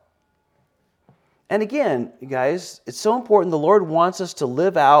well. And again, you guys, it's so important. The Lord wants us to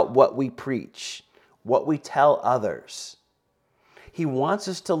live out what we preach, what we tell others. He wants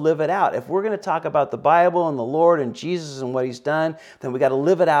us to live it out. If we're going to talk about the Bible and the Lord and Jesus and what He's done, then we got to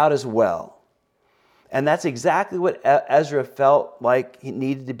live it out as well. And that's exactly what Ezra felt like it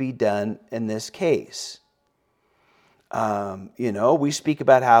needed to be done in this case. We speak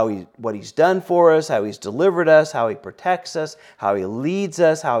about what He's done for us, how He's delivered us, how He protects us, how He leads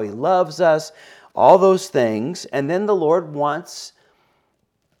us, how He loves us, all those things. And then the Lord wants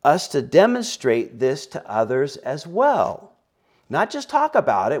us to demonstrate this to others as well. Not just talk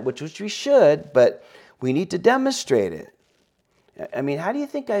about it, which we should, but we need to demonstrate it. I mean, how do you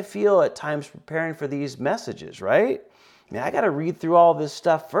think I feel at times preparing for these messages, right? I mean, I got to read through all this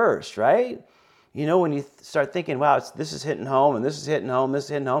stuff first, right? When you start thinking, wow, this is hitting home, and this is hitting home, this is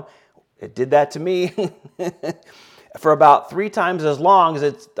hitting home. It did that to me for about 3 times as long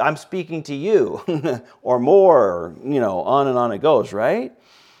as I'm speaking to you or more, on and on it goes, right?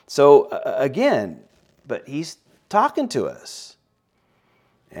 So again, but He's talking to us.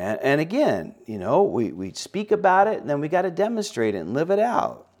 And again, we speak about it, and then we got to demonstrate it and live it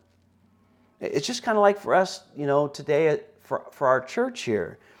out. It's just kind of like for us, today for our church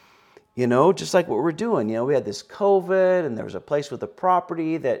here, just like what we're doing. We had this COVID, and there was a place with a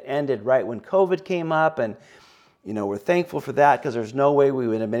property that ended right when COVID came up, and we're thankful for that because there's no way we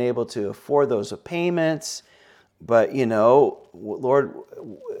would have been able to afford those payments. But Lord,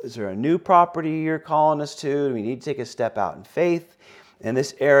 is there a new property You're calling us to? Do we need to take a step out in faith? In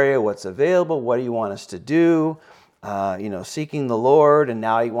this area, what's available? What do You want us to do? Seeking the Lord, and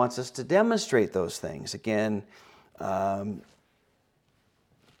now He wants us to demonstrate those things. Again,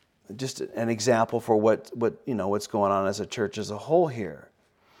 just an example for what's going on as a church as a whole here.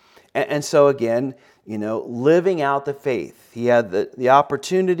 And so again, living out the faith. He had the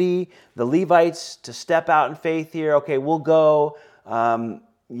opportunity, the Levites, to step out in faith here. Okay, we'll go.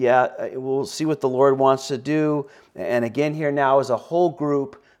 We'll see what the Lord wants to do. And again, here now as a whole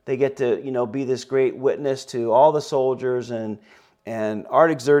group, they get to, be this great witness to all the soldiers and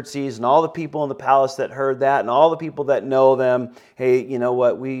Artaxerxes and all the people in the palace that heard that and all the people that know them. Hey, you know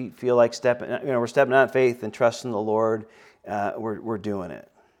what? We feel like we're stepping out in faith and trusting the Lord. We're doing it.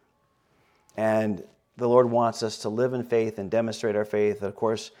 And the Lord wants us to live in faith and demonstrate our faith. Of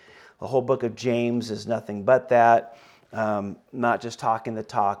course, the whole book of James is nothing but that. Not just talking the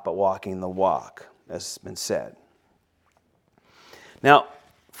talk, but walking the walk, as has been said. Now,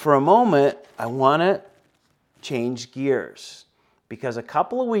 for a moment, I want to change gears, because a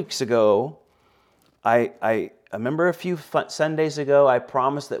couple of weeks ago, I remember a few Sundays ago, I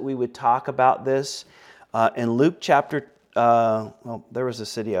promised that we would talk about this in Luke chapter. There was a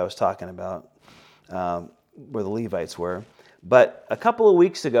city I was talking about where the Levites were, but a couple of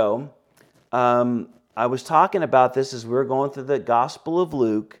weeks ago, I was talking about this as we were going through the Gospel of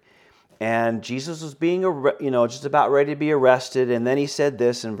Luke, and Jesus was being, just about ready to be arrested, and then He said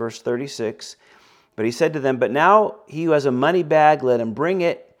this in verse 36, but He said to them, "But now he who has a money bag, let him bring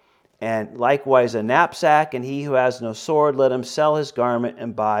it, and likewise a knapsack, and he who has no sword, let him sell his garment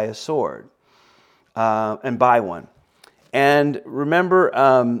and buy a sword, and buy one." And remember,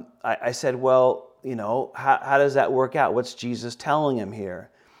 I said, well, how does that work out? What's Jesus telling him here?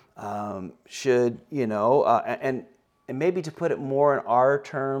 And maybe to put it more in our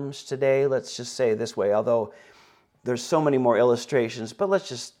terms today, let's just say it this way, although there's so many more illustrations, but let's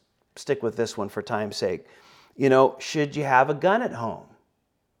just stick with this one for time's sake. Should you have a gun at home?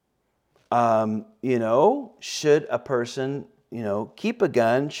 Should a person, keep a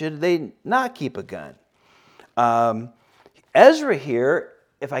gun? Should they not keep a gun? Ezra here,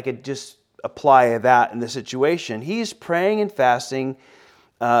 if I could just apply that in the situation, he's praying and fasting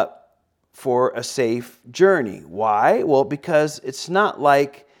for a safe journey. Why? Well, because it's not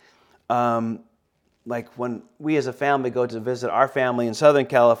like like when we as a family go to visit our family in Southern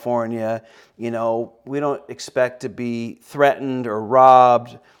California, we don't expect to be threatened or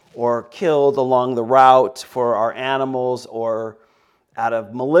robbed or killed along the route for our animals or out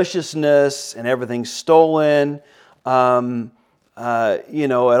of maliciousness and everything stolen, at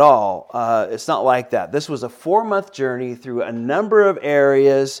all. It's not like that. This was a 4-month journey through a number of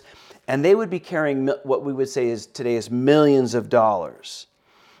areas, and they would be carrying what we would say is today is millions of dollars.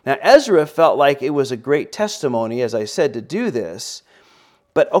 Now, Ezra felt like it was a great testimony, as I said, to do this.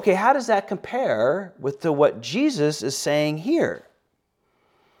 But, okay, how does that compare to what Jesus is saying here?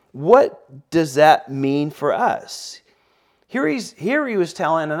 What does that mean for us? Here he was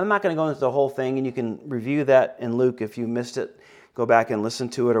telling, and I'm not going to go into the whole thing, and you can review that in Luke if you missed it. Go back and listen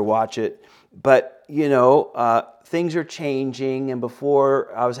to it or watch it. But, things are changing, and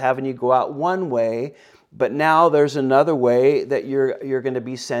before I was having you go out one way, but now there's another way that you're going to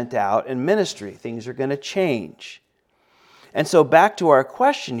be sent out in ministry. Things are going to change. And so back to our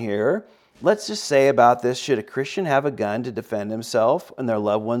question here, let's just say about this, should a Christian have a gun to defend himself and their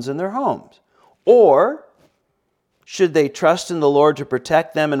loved ones in their homes? Or should they trust in the Lord to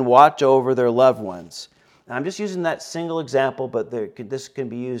protect them and watch over their loved ones? Now, I'm just using that single example, but this can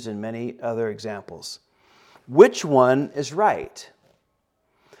be used in many other examples. Which one is right?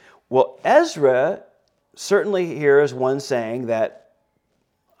 Well, Ezra certainly here is one saying that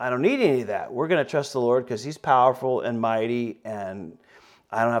I don't need any of that. We're going to trust the Lord because He's powerful and mighty, and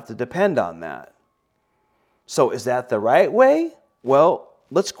I don't have to depend on that. So is that the right way? Well,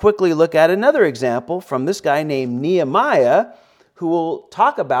 let's quickly look at another example from this guy named Nehemiah, who we'll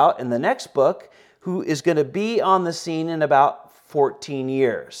talk about in the next book, who is going to be on the scene in about 14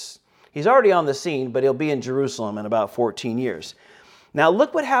 years. He's already on the scene, but he'll be in Jerusalem in about 14 years. Now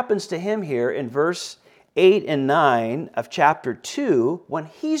look what happens to him here in verse 8 and 9 of chapter 2 when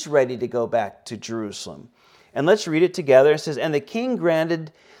he's ready to go back to Jerusalem. And let's read it together. It says, "And the king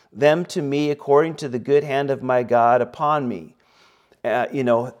granted them to me according to the good hand of my God upon me."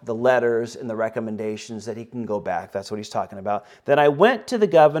 The letters and the recommendations that he can go back. That's what he's talking about. "Then I went to the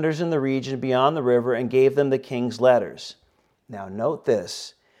governors in the region beyond the river and gave them the king's letters." Now note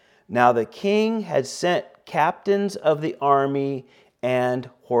this. "Now the king had sent captains of the army and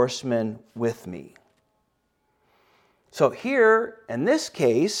horsemen with me." So here, in this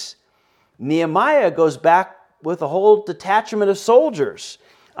case, Nehemiah goes back with a whole detachment of soldiers.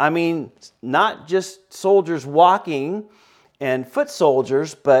 I mean, not just soldiers walking and foot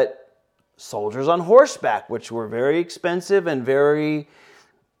soldiers, but soldiers on horseback, which were very expensive and very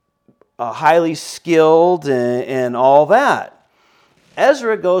highly skilled and all that.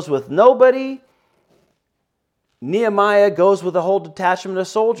 Ezra goes with nobody. Nehemiah goes with a whole detachment of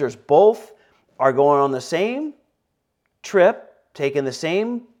soldiers. Both are going on the same trip, taking the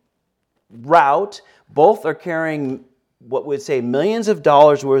same route. Both are carrying what we'd say millions of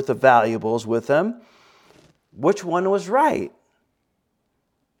dollars worth of valuables with them. Which one was right?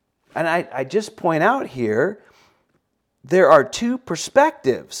 And I just point out here, there are two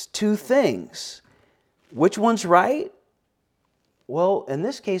perspectives, two things. Which one's right? Well, in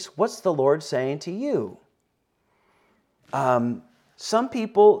this case, what's the Lord saying to you? Some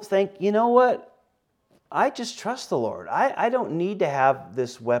people think, you know what? I just trust the Lord. I don't need to have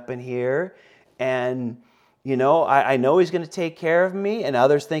this weapon here. And, I know He's going to take care of me. And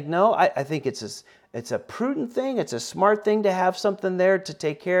others think, no, I think it's a prudent thing. It's a smart thing to have something there to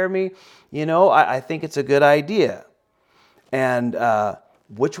take care of me. I think it's a good idea. And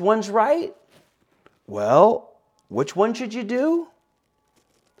which one's right? Well, which one should you do?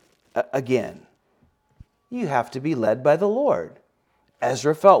 Again, you have to be led by the Lord.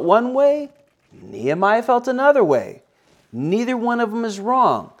 Ezra felt one way. Nehemiah felt another way. Neither one of them is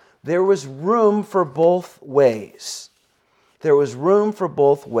wrong. There was room for both ways. There was room for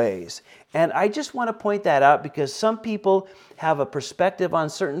both ways. And I just want to point that out because some people have a perspective on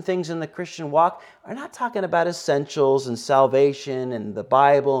certain things in the Christian walk. I'm not talking about essentials and salvation and the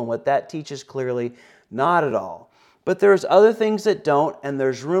Bible and what that teaches clearly. Not at all. But there's other things that don't, and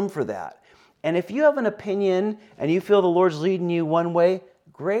there's room for that. And if you have an opinion and you feel the Lord's leading you one way,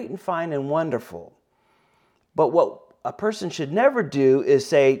 great and fine and wonderful. But what a person should never do is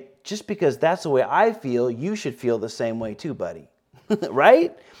say, just because that's the way I feel, you should feel the same way too, buddy.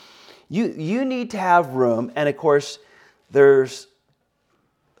 Right? You need to have room. And of course, there's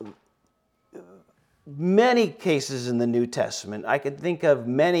many cases in the New Testament. I could think of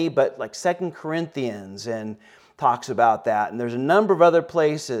many, but like 2 Corinthians and talks about that. And there's a number of other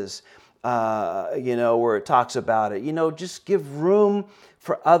places, where it talks about it. Just give room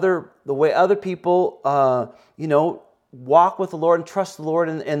for the way other people, walk with the Lord and trust the Lord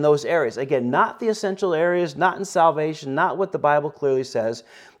in those areas. Again, not the essential areas, not in salvation, not what the Bible clearly says,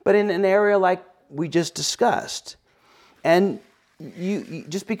 but in an area like we just discussed. And you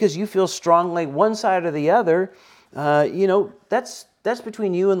just because you feel strongly one side or the other, that's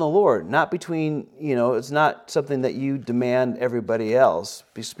between you and the Lord, not between, it's not something that you demand everybody else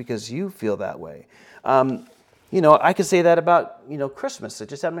just because you feel that way. I could say that about, Christmas. It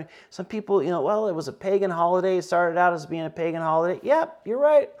just happened. Some people, well, it was a pagan holiday. It started out as being a pagan holiday. Yep, you're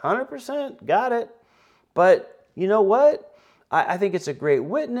right. 100%. Got it. But you know what? I think it's a great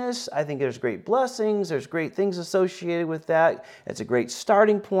witness. I think there's great blessings. There's great things associated with that. It's a great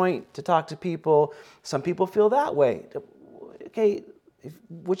starting point to talk to people. Some people feel that way. Okay,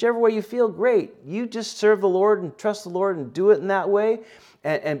 whichever way you feel, great. You just serve the Lord and trust the Lord and do it in that way.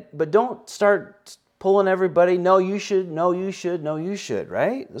 But don't start pulling everybody, no, you should, no, you should, no, you should,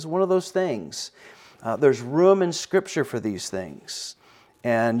 right? It's one of those things. There's room in Scripture for these things.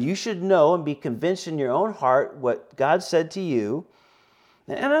 And you should know and be convinced in your own heart what God said to you.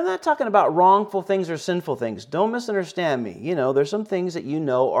 And I'm not talking about wrongful things or sinful things. Don't misunderstand me. There's some things that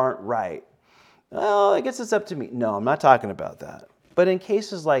aren't right. Well, I guess it's up to me. No, I'm not talking about that. But in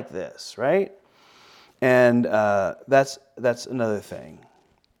cases like this, right? And that's another thing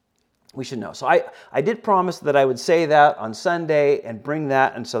we should know. So I did promise that I would say that on Sunday and bring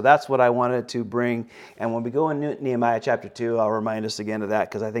that, and so that's what I wanted to bring. And when we go in Nehemiah chapter 2, I'll remind us again of that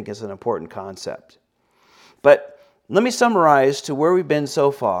because I think it's an important concept. But let me summarize to where we've been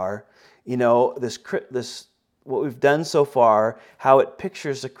so far. This what we've done so far, how it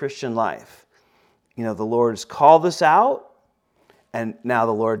pictures the Christian life. The Lord has called us out, and now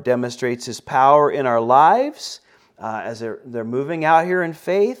the Lord demonstrates His power in our lives as they're moving out here in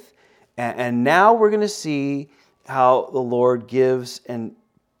faith. And now we're going to see how the Lord gives and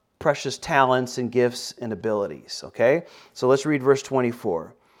precious talents and gifts and abilities. Okay? So let's read verse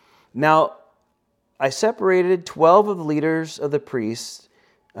 24. Now, I separated 12 of the leaders of the priests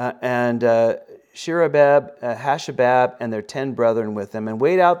and Sherebab, Hashabab, and their 10 brethren with them, and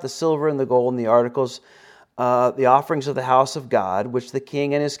weighed out the silver and the gold and the articles, the offerings of the house of God, which the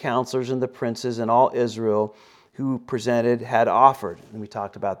king and his counselors and the princes and all Israel who presented had offered. And we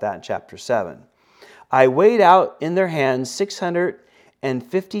talked about that in chapter 7. I weighed out in their hands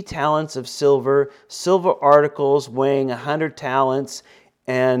 650 talents of silver articles weighing 100 talents,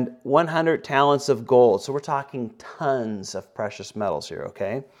 and 100 talents of gold. So we're talking tons of precious metals here,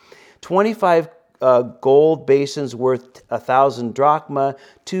 okay? 25 gold basins worth 1,000 drachma,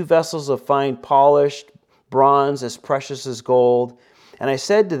 2 vessels of fine polished bronze as precious as gold. And I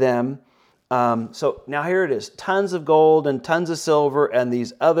said to them, so now here it is, tons of gold and tons of silver and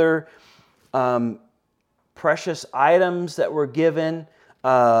these other precious items that were given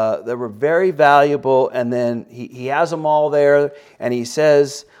that were very valuable. And then he has them all there, and he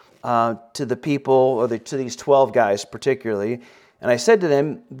says to the people, or to these 12 guys particularly, and I said to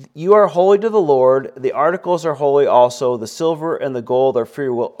them, you are holy to the Lord. The articles are holy also. The silver and the gold are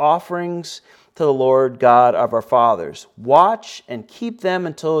freewill offerings to the Lord God of our fathers. Watch and keep them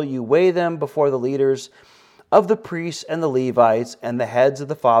until you weigh them before the leaders of the priests and the Levites and the heads of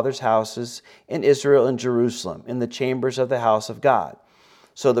the fathers' houses in Israel and Jerusalem, in the chambers of the house of God.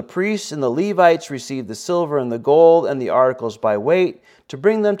 So the priests and the Levites received the silver and the gold and the articles by weight to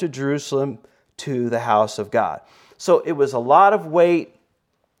bring them to Jerusalem to the house of God. So it was a lot of weight.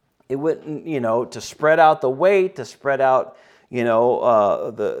 It wouldn't, to spread out the weight, to spread out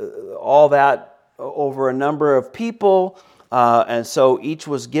all that over a number of people, and so each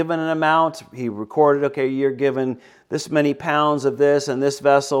was given an amount. He recorded, okay, you're given this many pounds of this, and this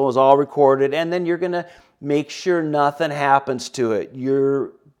vessel was all recorded, and then you're going to make sure nothing happens to it.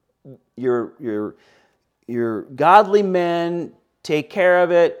 Your godly men take care of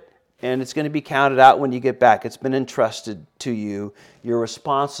it, and it's going to be counted out when you get back. It's been entrusted to you. You're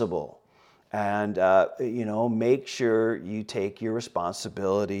responsible. And, make sure you take your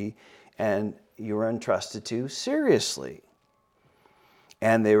responsibility and you are entrusted to seriously.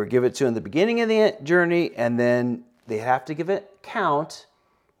 And they were given to in the beginning of the journey, and then they have to give an account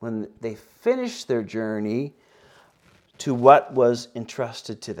when they finish their journey to what was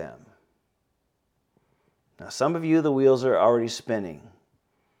entrusted to them. Now, some of you, the wheels are already spinning.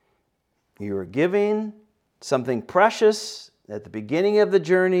 You were giving something precious. At the beginning of the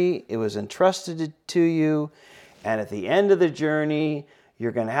journey, it was entrusted to you. And at the end of the journey,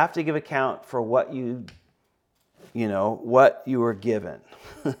 you're going to have to give account for what you were given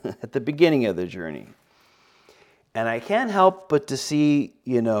at the beginning of the journey. And I can't help but to see,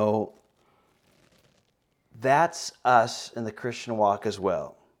 that's us in the Christian walk as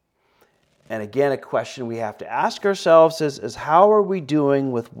well. And again, a question we have to ask ourselves is how are we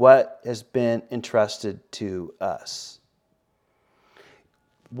doing with what has been entrusted to us?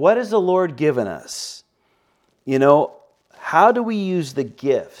 What has the Lord given us? How do we use the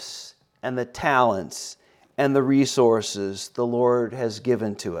gifts and the talents and the resources the Lord has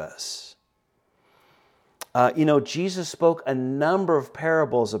given to us? Jesus spoke a number of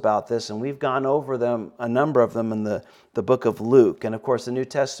parables about this, and we've gone over them, a number of them in the book of Luke. And of course, the New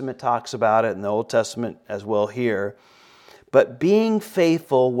Testament talks about it, and the Old Testament as well here. But being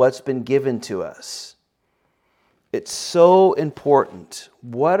faithful, what's been given to us, it's so important.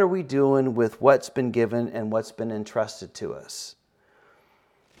 What are we doing with what's been given and what's been entrusted to us?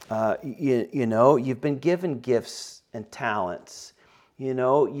 You've been given gifts and talents.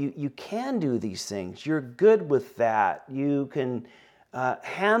 You can do these things. You're good with that. You can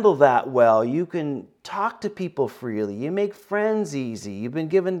handle that well. You can talk to people freely. You make friends easy. You've been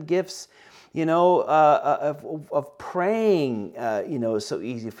given gifts, of praying. It's so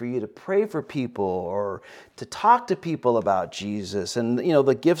easy for you to pray for people or to talk to people about Jesus. And,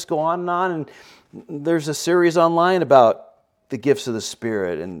 the gifts go on. And there's a series online about the gifts of the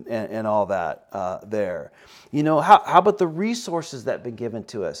Spirit and all that there. How about the resources that have been given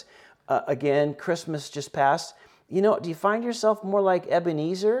to us? Again, Christmas just passed. Do you find yourself more like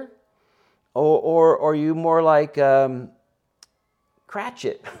Ebenezer? Or are you more like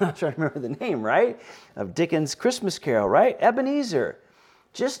Cratchit? I'm trying to remember the name, right? Of Dickens' Christmas Carol, right? Ebenezer.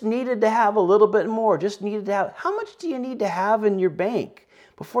 Just needed to have a little bit more. How much do you need to have in your bank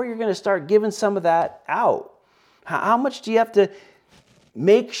before you're going to start giving some of that out? How much do you have to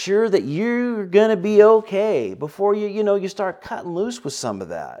make sure that you're going to be okay before you start cutting loose with some of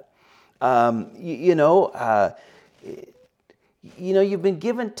that? You've been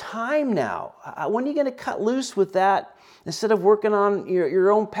given time now. When are you going to cut loose with that instead of working on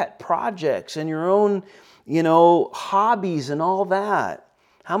your own pet projects and your own, hobbies and all that?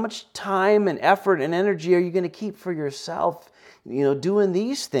 How much time and effort and energy are you going to keep for yourself, doing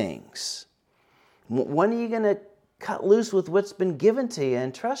these things? When are you going to cut loose with what's been given to you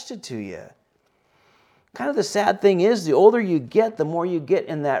and trusted to you? Kind of the sad thing is, the older you get, the more you get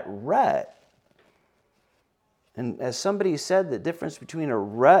in that rut. And as somebody said, the difference between a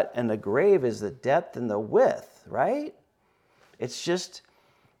rut and a grave is the depth and the width, right? It's just,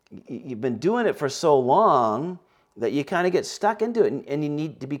 you've been doing it for so long that you kind of get stuck into it, and you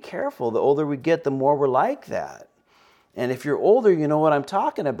need to be careful. The older we get, the more we're like that. And if you're older, you know what I'm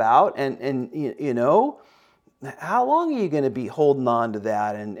talking about, and how long are you going to be holding on to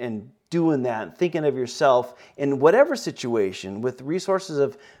that and doing that and thinking of yourself in whatever situation with resources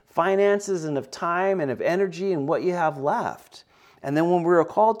of finances and of time and of energy and what you have left? And then when we're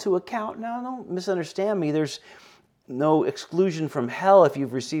called to account, now don't misunderstand me, there's no exclusion from hell if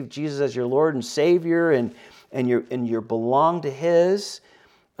you've received Jesus as your Lord and Savior and you belong to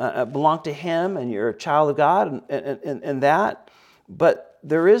Him and you're a child of God and that. But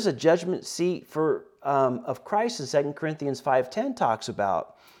there is a judgment seat of Christ in 2 Corinthians 5:10 talks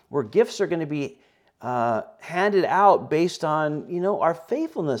about, where gifts are going to be handed out based on, our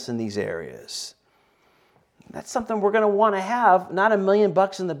faithfulness in these areas. That's something we're going to want to have, not $1 million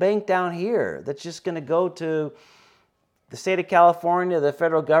in the bank down here that's just going to go to the state of California, the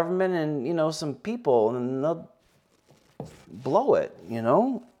federal government, and, some people, and they'll blow it,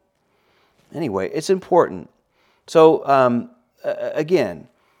 Anyway, it's important. So, again,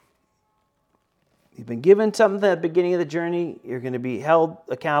 you've been given something at the beginning of the journey. You're going to be held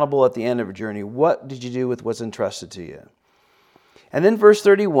accountable at the end of a journey. What did you do with what's entrusted to you? And then verse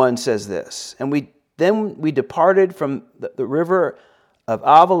 31 says this, and we departed from the river of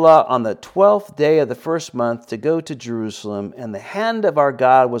Avila on the 12th day of the first month to go to Jerusalem, and the hand of our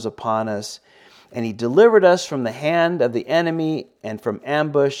God was upon us, and He delivered us from the hand of the enemy and from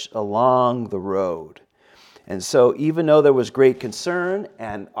ambush along the road. And so even though there was great concern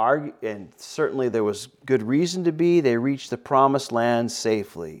and certainly there was good reason to be, they reached the promised land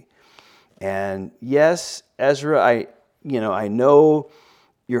safely. And yes, Ezra, I know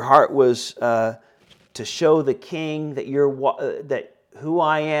your heart was to show the king that that who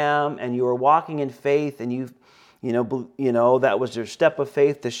I am, and you were walking in faith, and that was your step of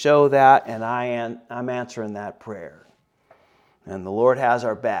faith to show that, and I'm answering that prayer. And the Lord has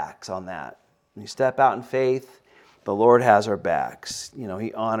our backs on that. When we step out in faith, the Lord has our backs.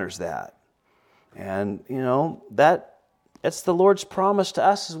 He honors that. And, that's the Lord's promise to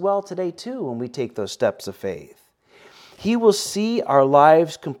us as well today, too, when we take those steps of faith. He will see our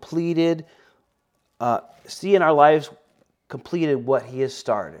lives completed, what He has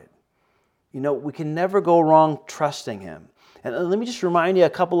started. We can never go wrong trusting Him. And let me just remind you a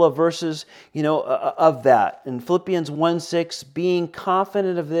couple of verses, of that. In Philippians 1:6, being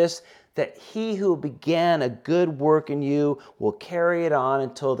confident of this, that he who began a good work in you will carry it on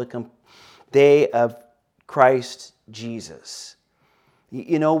until the day of Christ Jesus.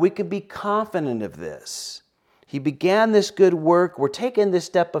 We can be confident of this. He began this good work. We're taking this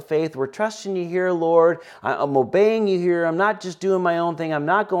step of faith. We're trusting you here, Lord. I'm obeying you here. I'm not just doing my own thing. I'm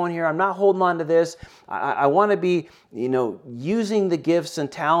not going here. I'm not holding on to this. I want to be, using the gifts and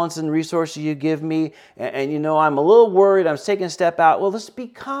talents and resources you give me. And I'm a little worried. I'm taking a step out. Well, let's be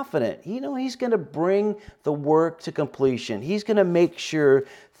confident. He's going to bring the work to completion. He's going to make sure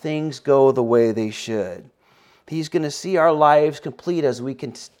things go the way they should. He's going to see our lives complete as we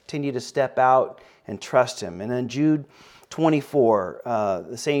continue to step out and trust him. And then Jude 24,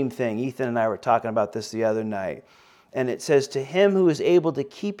 the same thing. Ethan and I were talking about this the other night. And it says, to him who is able to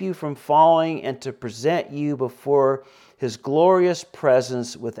keep you from falling and to present you before his glorious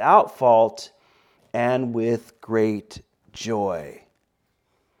presence without fault and with great joy.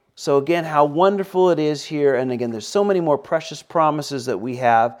 So again, how wonderful it is here. And again, there's so many more precious promises that we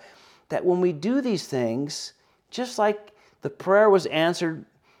have, that when we do these things, just like the prayer was answered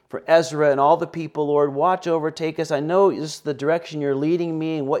for Ezra and all the people, Lord, watch over, take us. I know this is the direction you're leading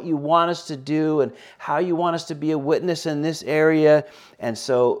me and what you want us to do and how you want us to be a witness in this area. And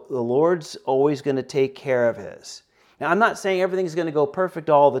so the Lord's always going to take care of his. Now, I'm not saying everything's going to go perfect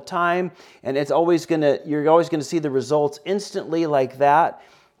all the time, and you're always going to see the results instantly like that,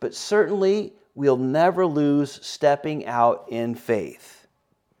 but certainly we'll never lose stepping out in faith.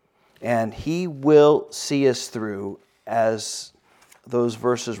 And he will see us through, as those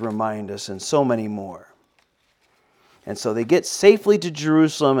verses remind us, and so many more. And so they get safely to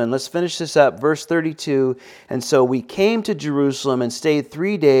Jerusalem, and let's finish this up, verse 32. And so we came to Jerusalem and stayed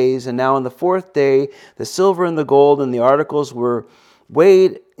 3 days, and now on the 4th day, the silver and the gold and the articles were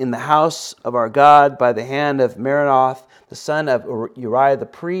weighed in the house of our God by the hand of Meremoth, the son of Uriah the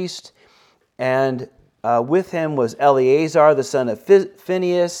priest, and with him was Eleazar, the son of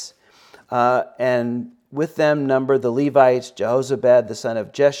Phinehas, and with them numbered the Levites, Jehozabad, the son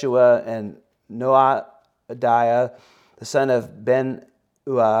of Jeshua, and Noadiah, the son of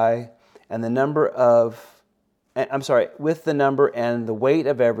Ben-Ui, and with the number and the weight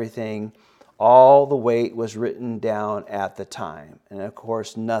of everything, all the weight was written down at the time. And of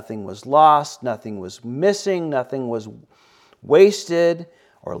course, nothing was lost, nothing was missing, nothing was wasted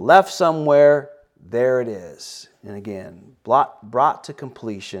or left somewhere. There it is. And again, brought to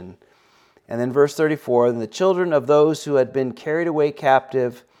completion. And then verse 34, and the children of those who had been carried away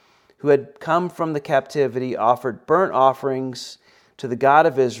captive, who had come from the captivity, offered burnt offerings to the God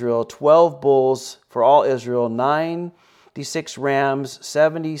of Israel, 12 bulls for all Israel, 96 rams,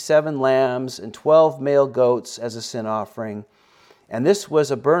 77 lambs, and 12 male goats as a sin offering. And this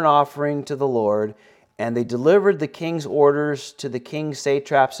was a burnt offering to the Lord. And they delivered the king's orders to the king's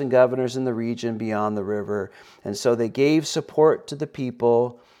satraps and governors in the region beyond the river. And so they gave support to the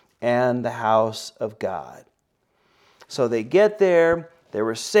people and the house of God. So they get there, they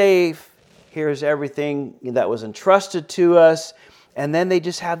were safe, here's everything that was entrusted to us, and then they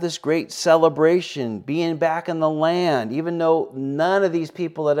just have this great celebration, being back in the land, even though none of these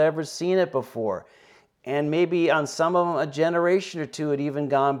people had ever seen it before. And maybe on some of them a generation or two had even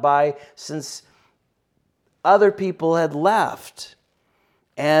gone by since other people had left.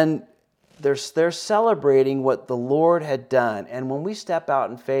 And they're celebrating what the Lord had done. And when we step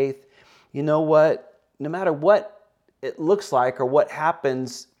out in faith, you know what? No matter what it looks like or what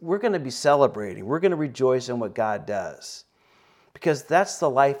happens, we're going to be celebrating. We're going to rejoice in what God does. Because that's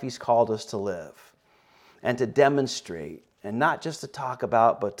the life he's called us to live and to demonstrate. And not just to talk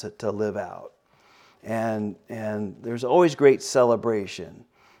about, but to live out. And there's always great celebration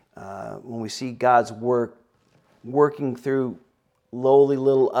when we see God's working through lowly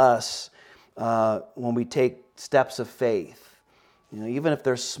little us, when we take steps of faith, even if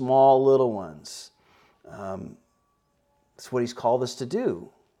they're small little ones. That's what he's called us to do.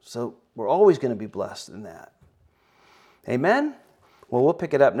 So we're always going to be blessed in that. Amen? Well, we'll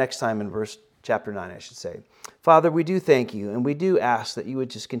pick it up next time in chapter 9, I should say. Father, we do thank you, and we do ask that you would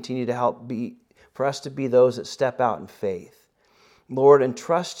just continue to help for us to be those that step out in faith. Lord, and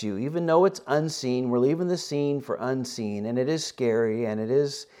trust you, even though it's unseen. We're leaving the scene for unseen, and it is scary, and it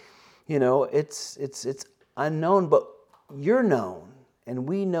is, it's unknown, but you're known, and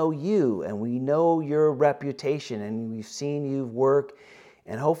we know you, and we know your reputation, and we've seen you work,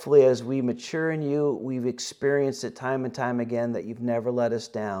 and hopefully as we mature in you, we've experienced it time and time again that you've never let us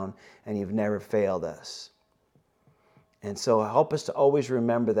down, and you've never failed us. And so help us to always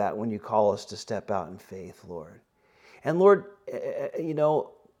remember that when you call us to step out in faith, Lord. And Lord,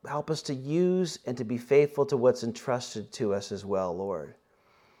 help us to use and to be faithful to what's entrusted to us as well, Lord.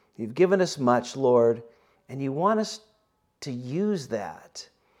 You've given us much, Lord, and you want us to use that.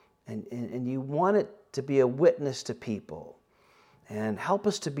 And you want it to be a witness to people. And help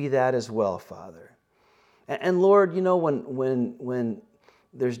us to be that as well, Father. And Lord, when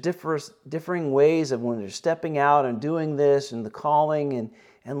there's differing ways of when they're stepping out and doing this and the calling,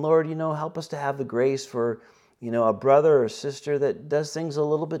 and Lord, help us to have the grace for, a brother or sister that does things a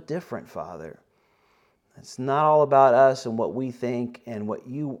little bit different, Father. It's not all about us and what we think and what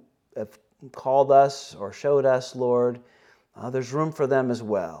you have called us or showed us, Lord. There's room for them as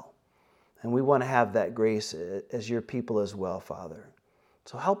well. And we want to have that grace as your people as well, Father.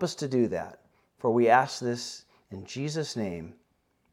 So help us to do that. For we ask this in Jesus' name.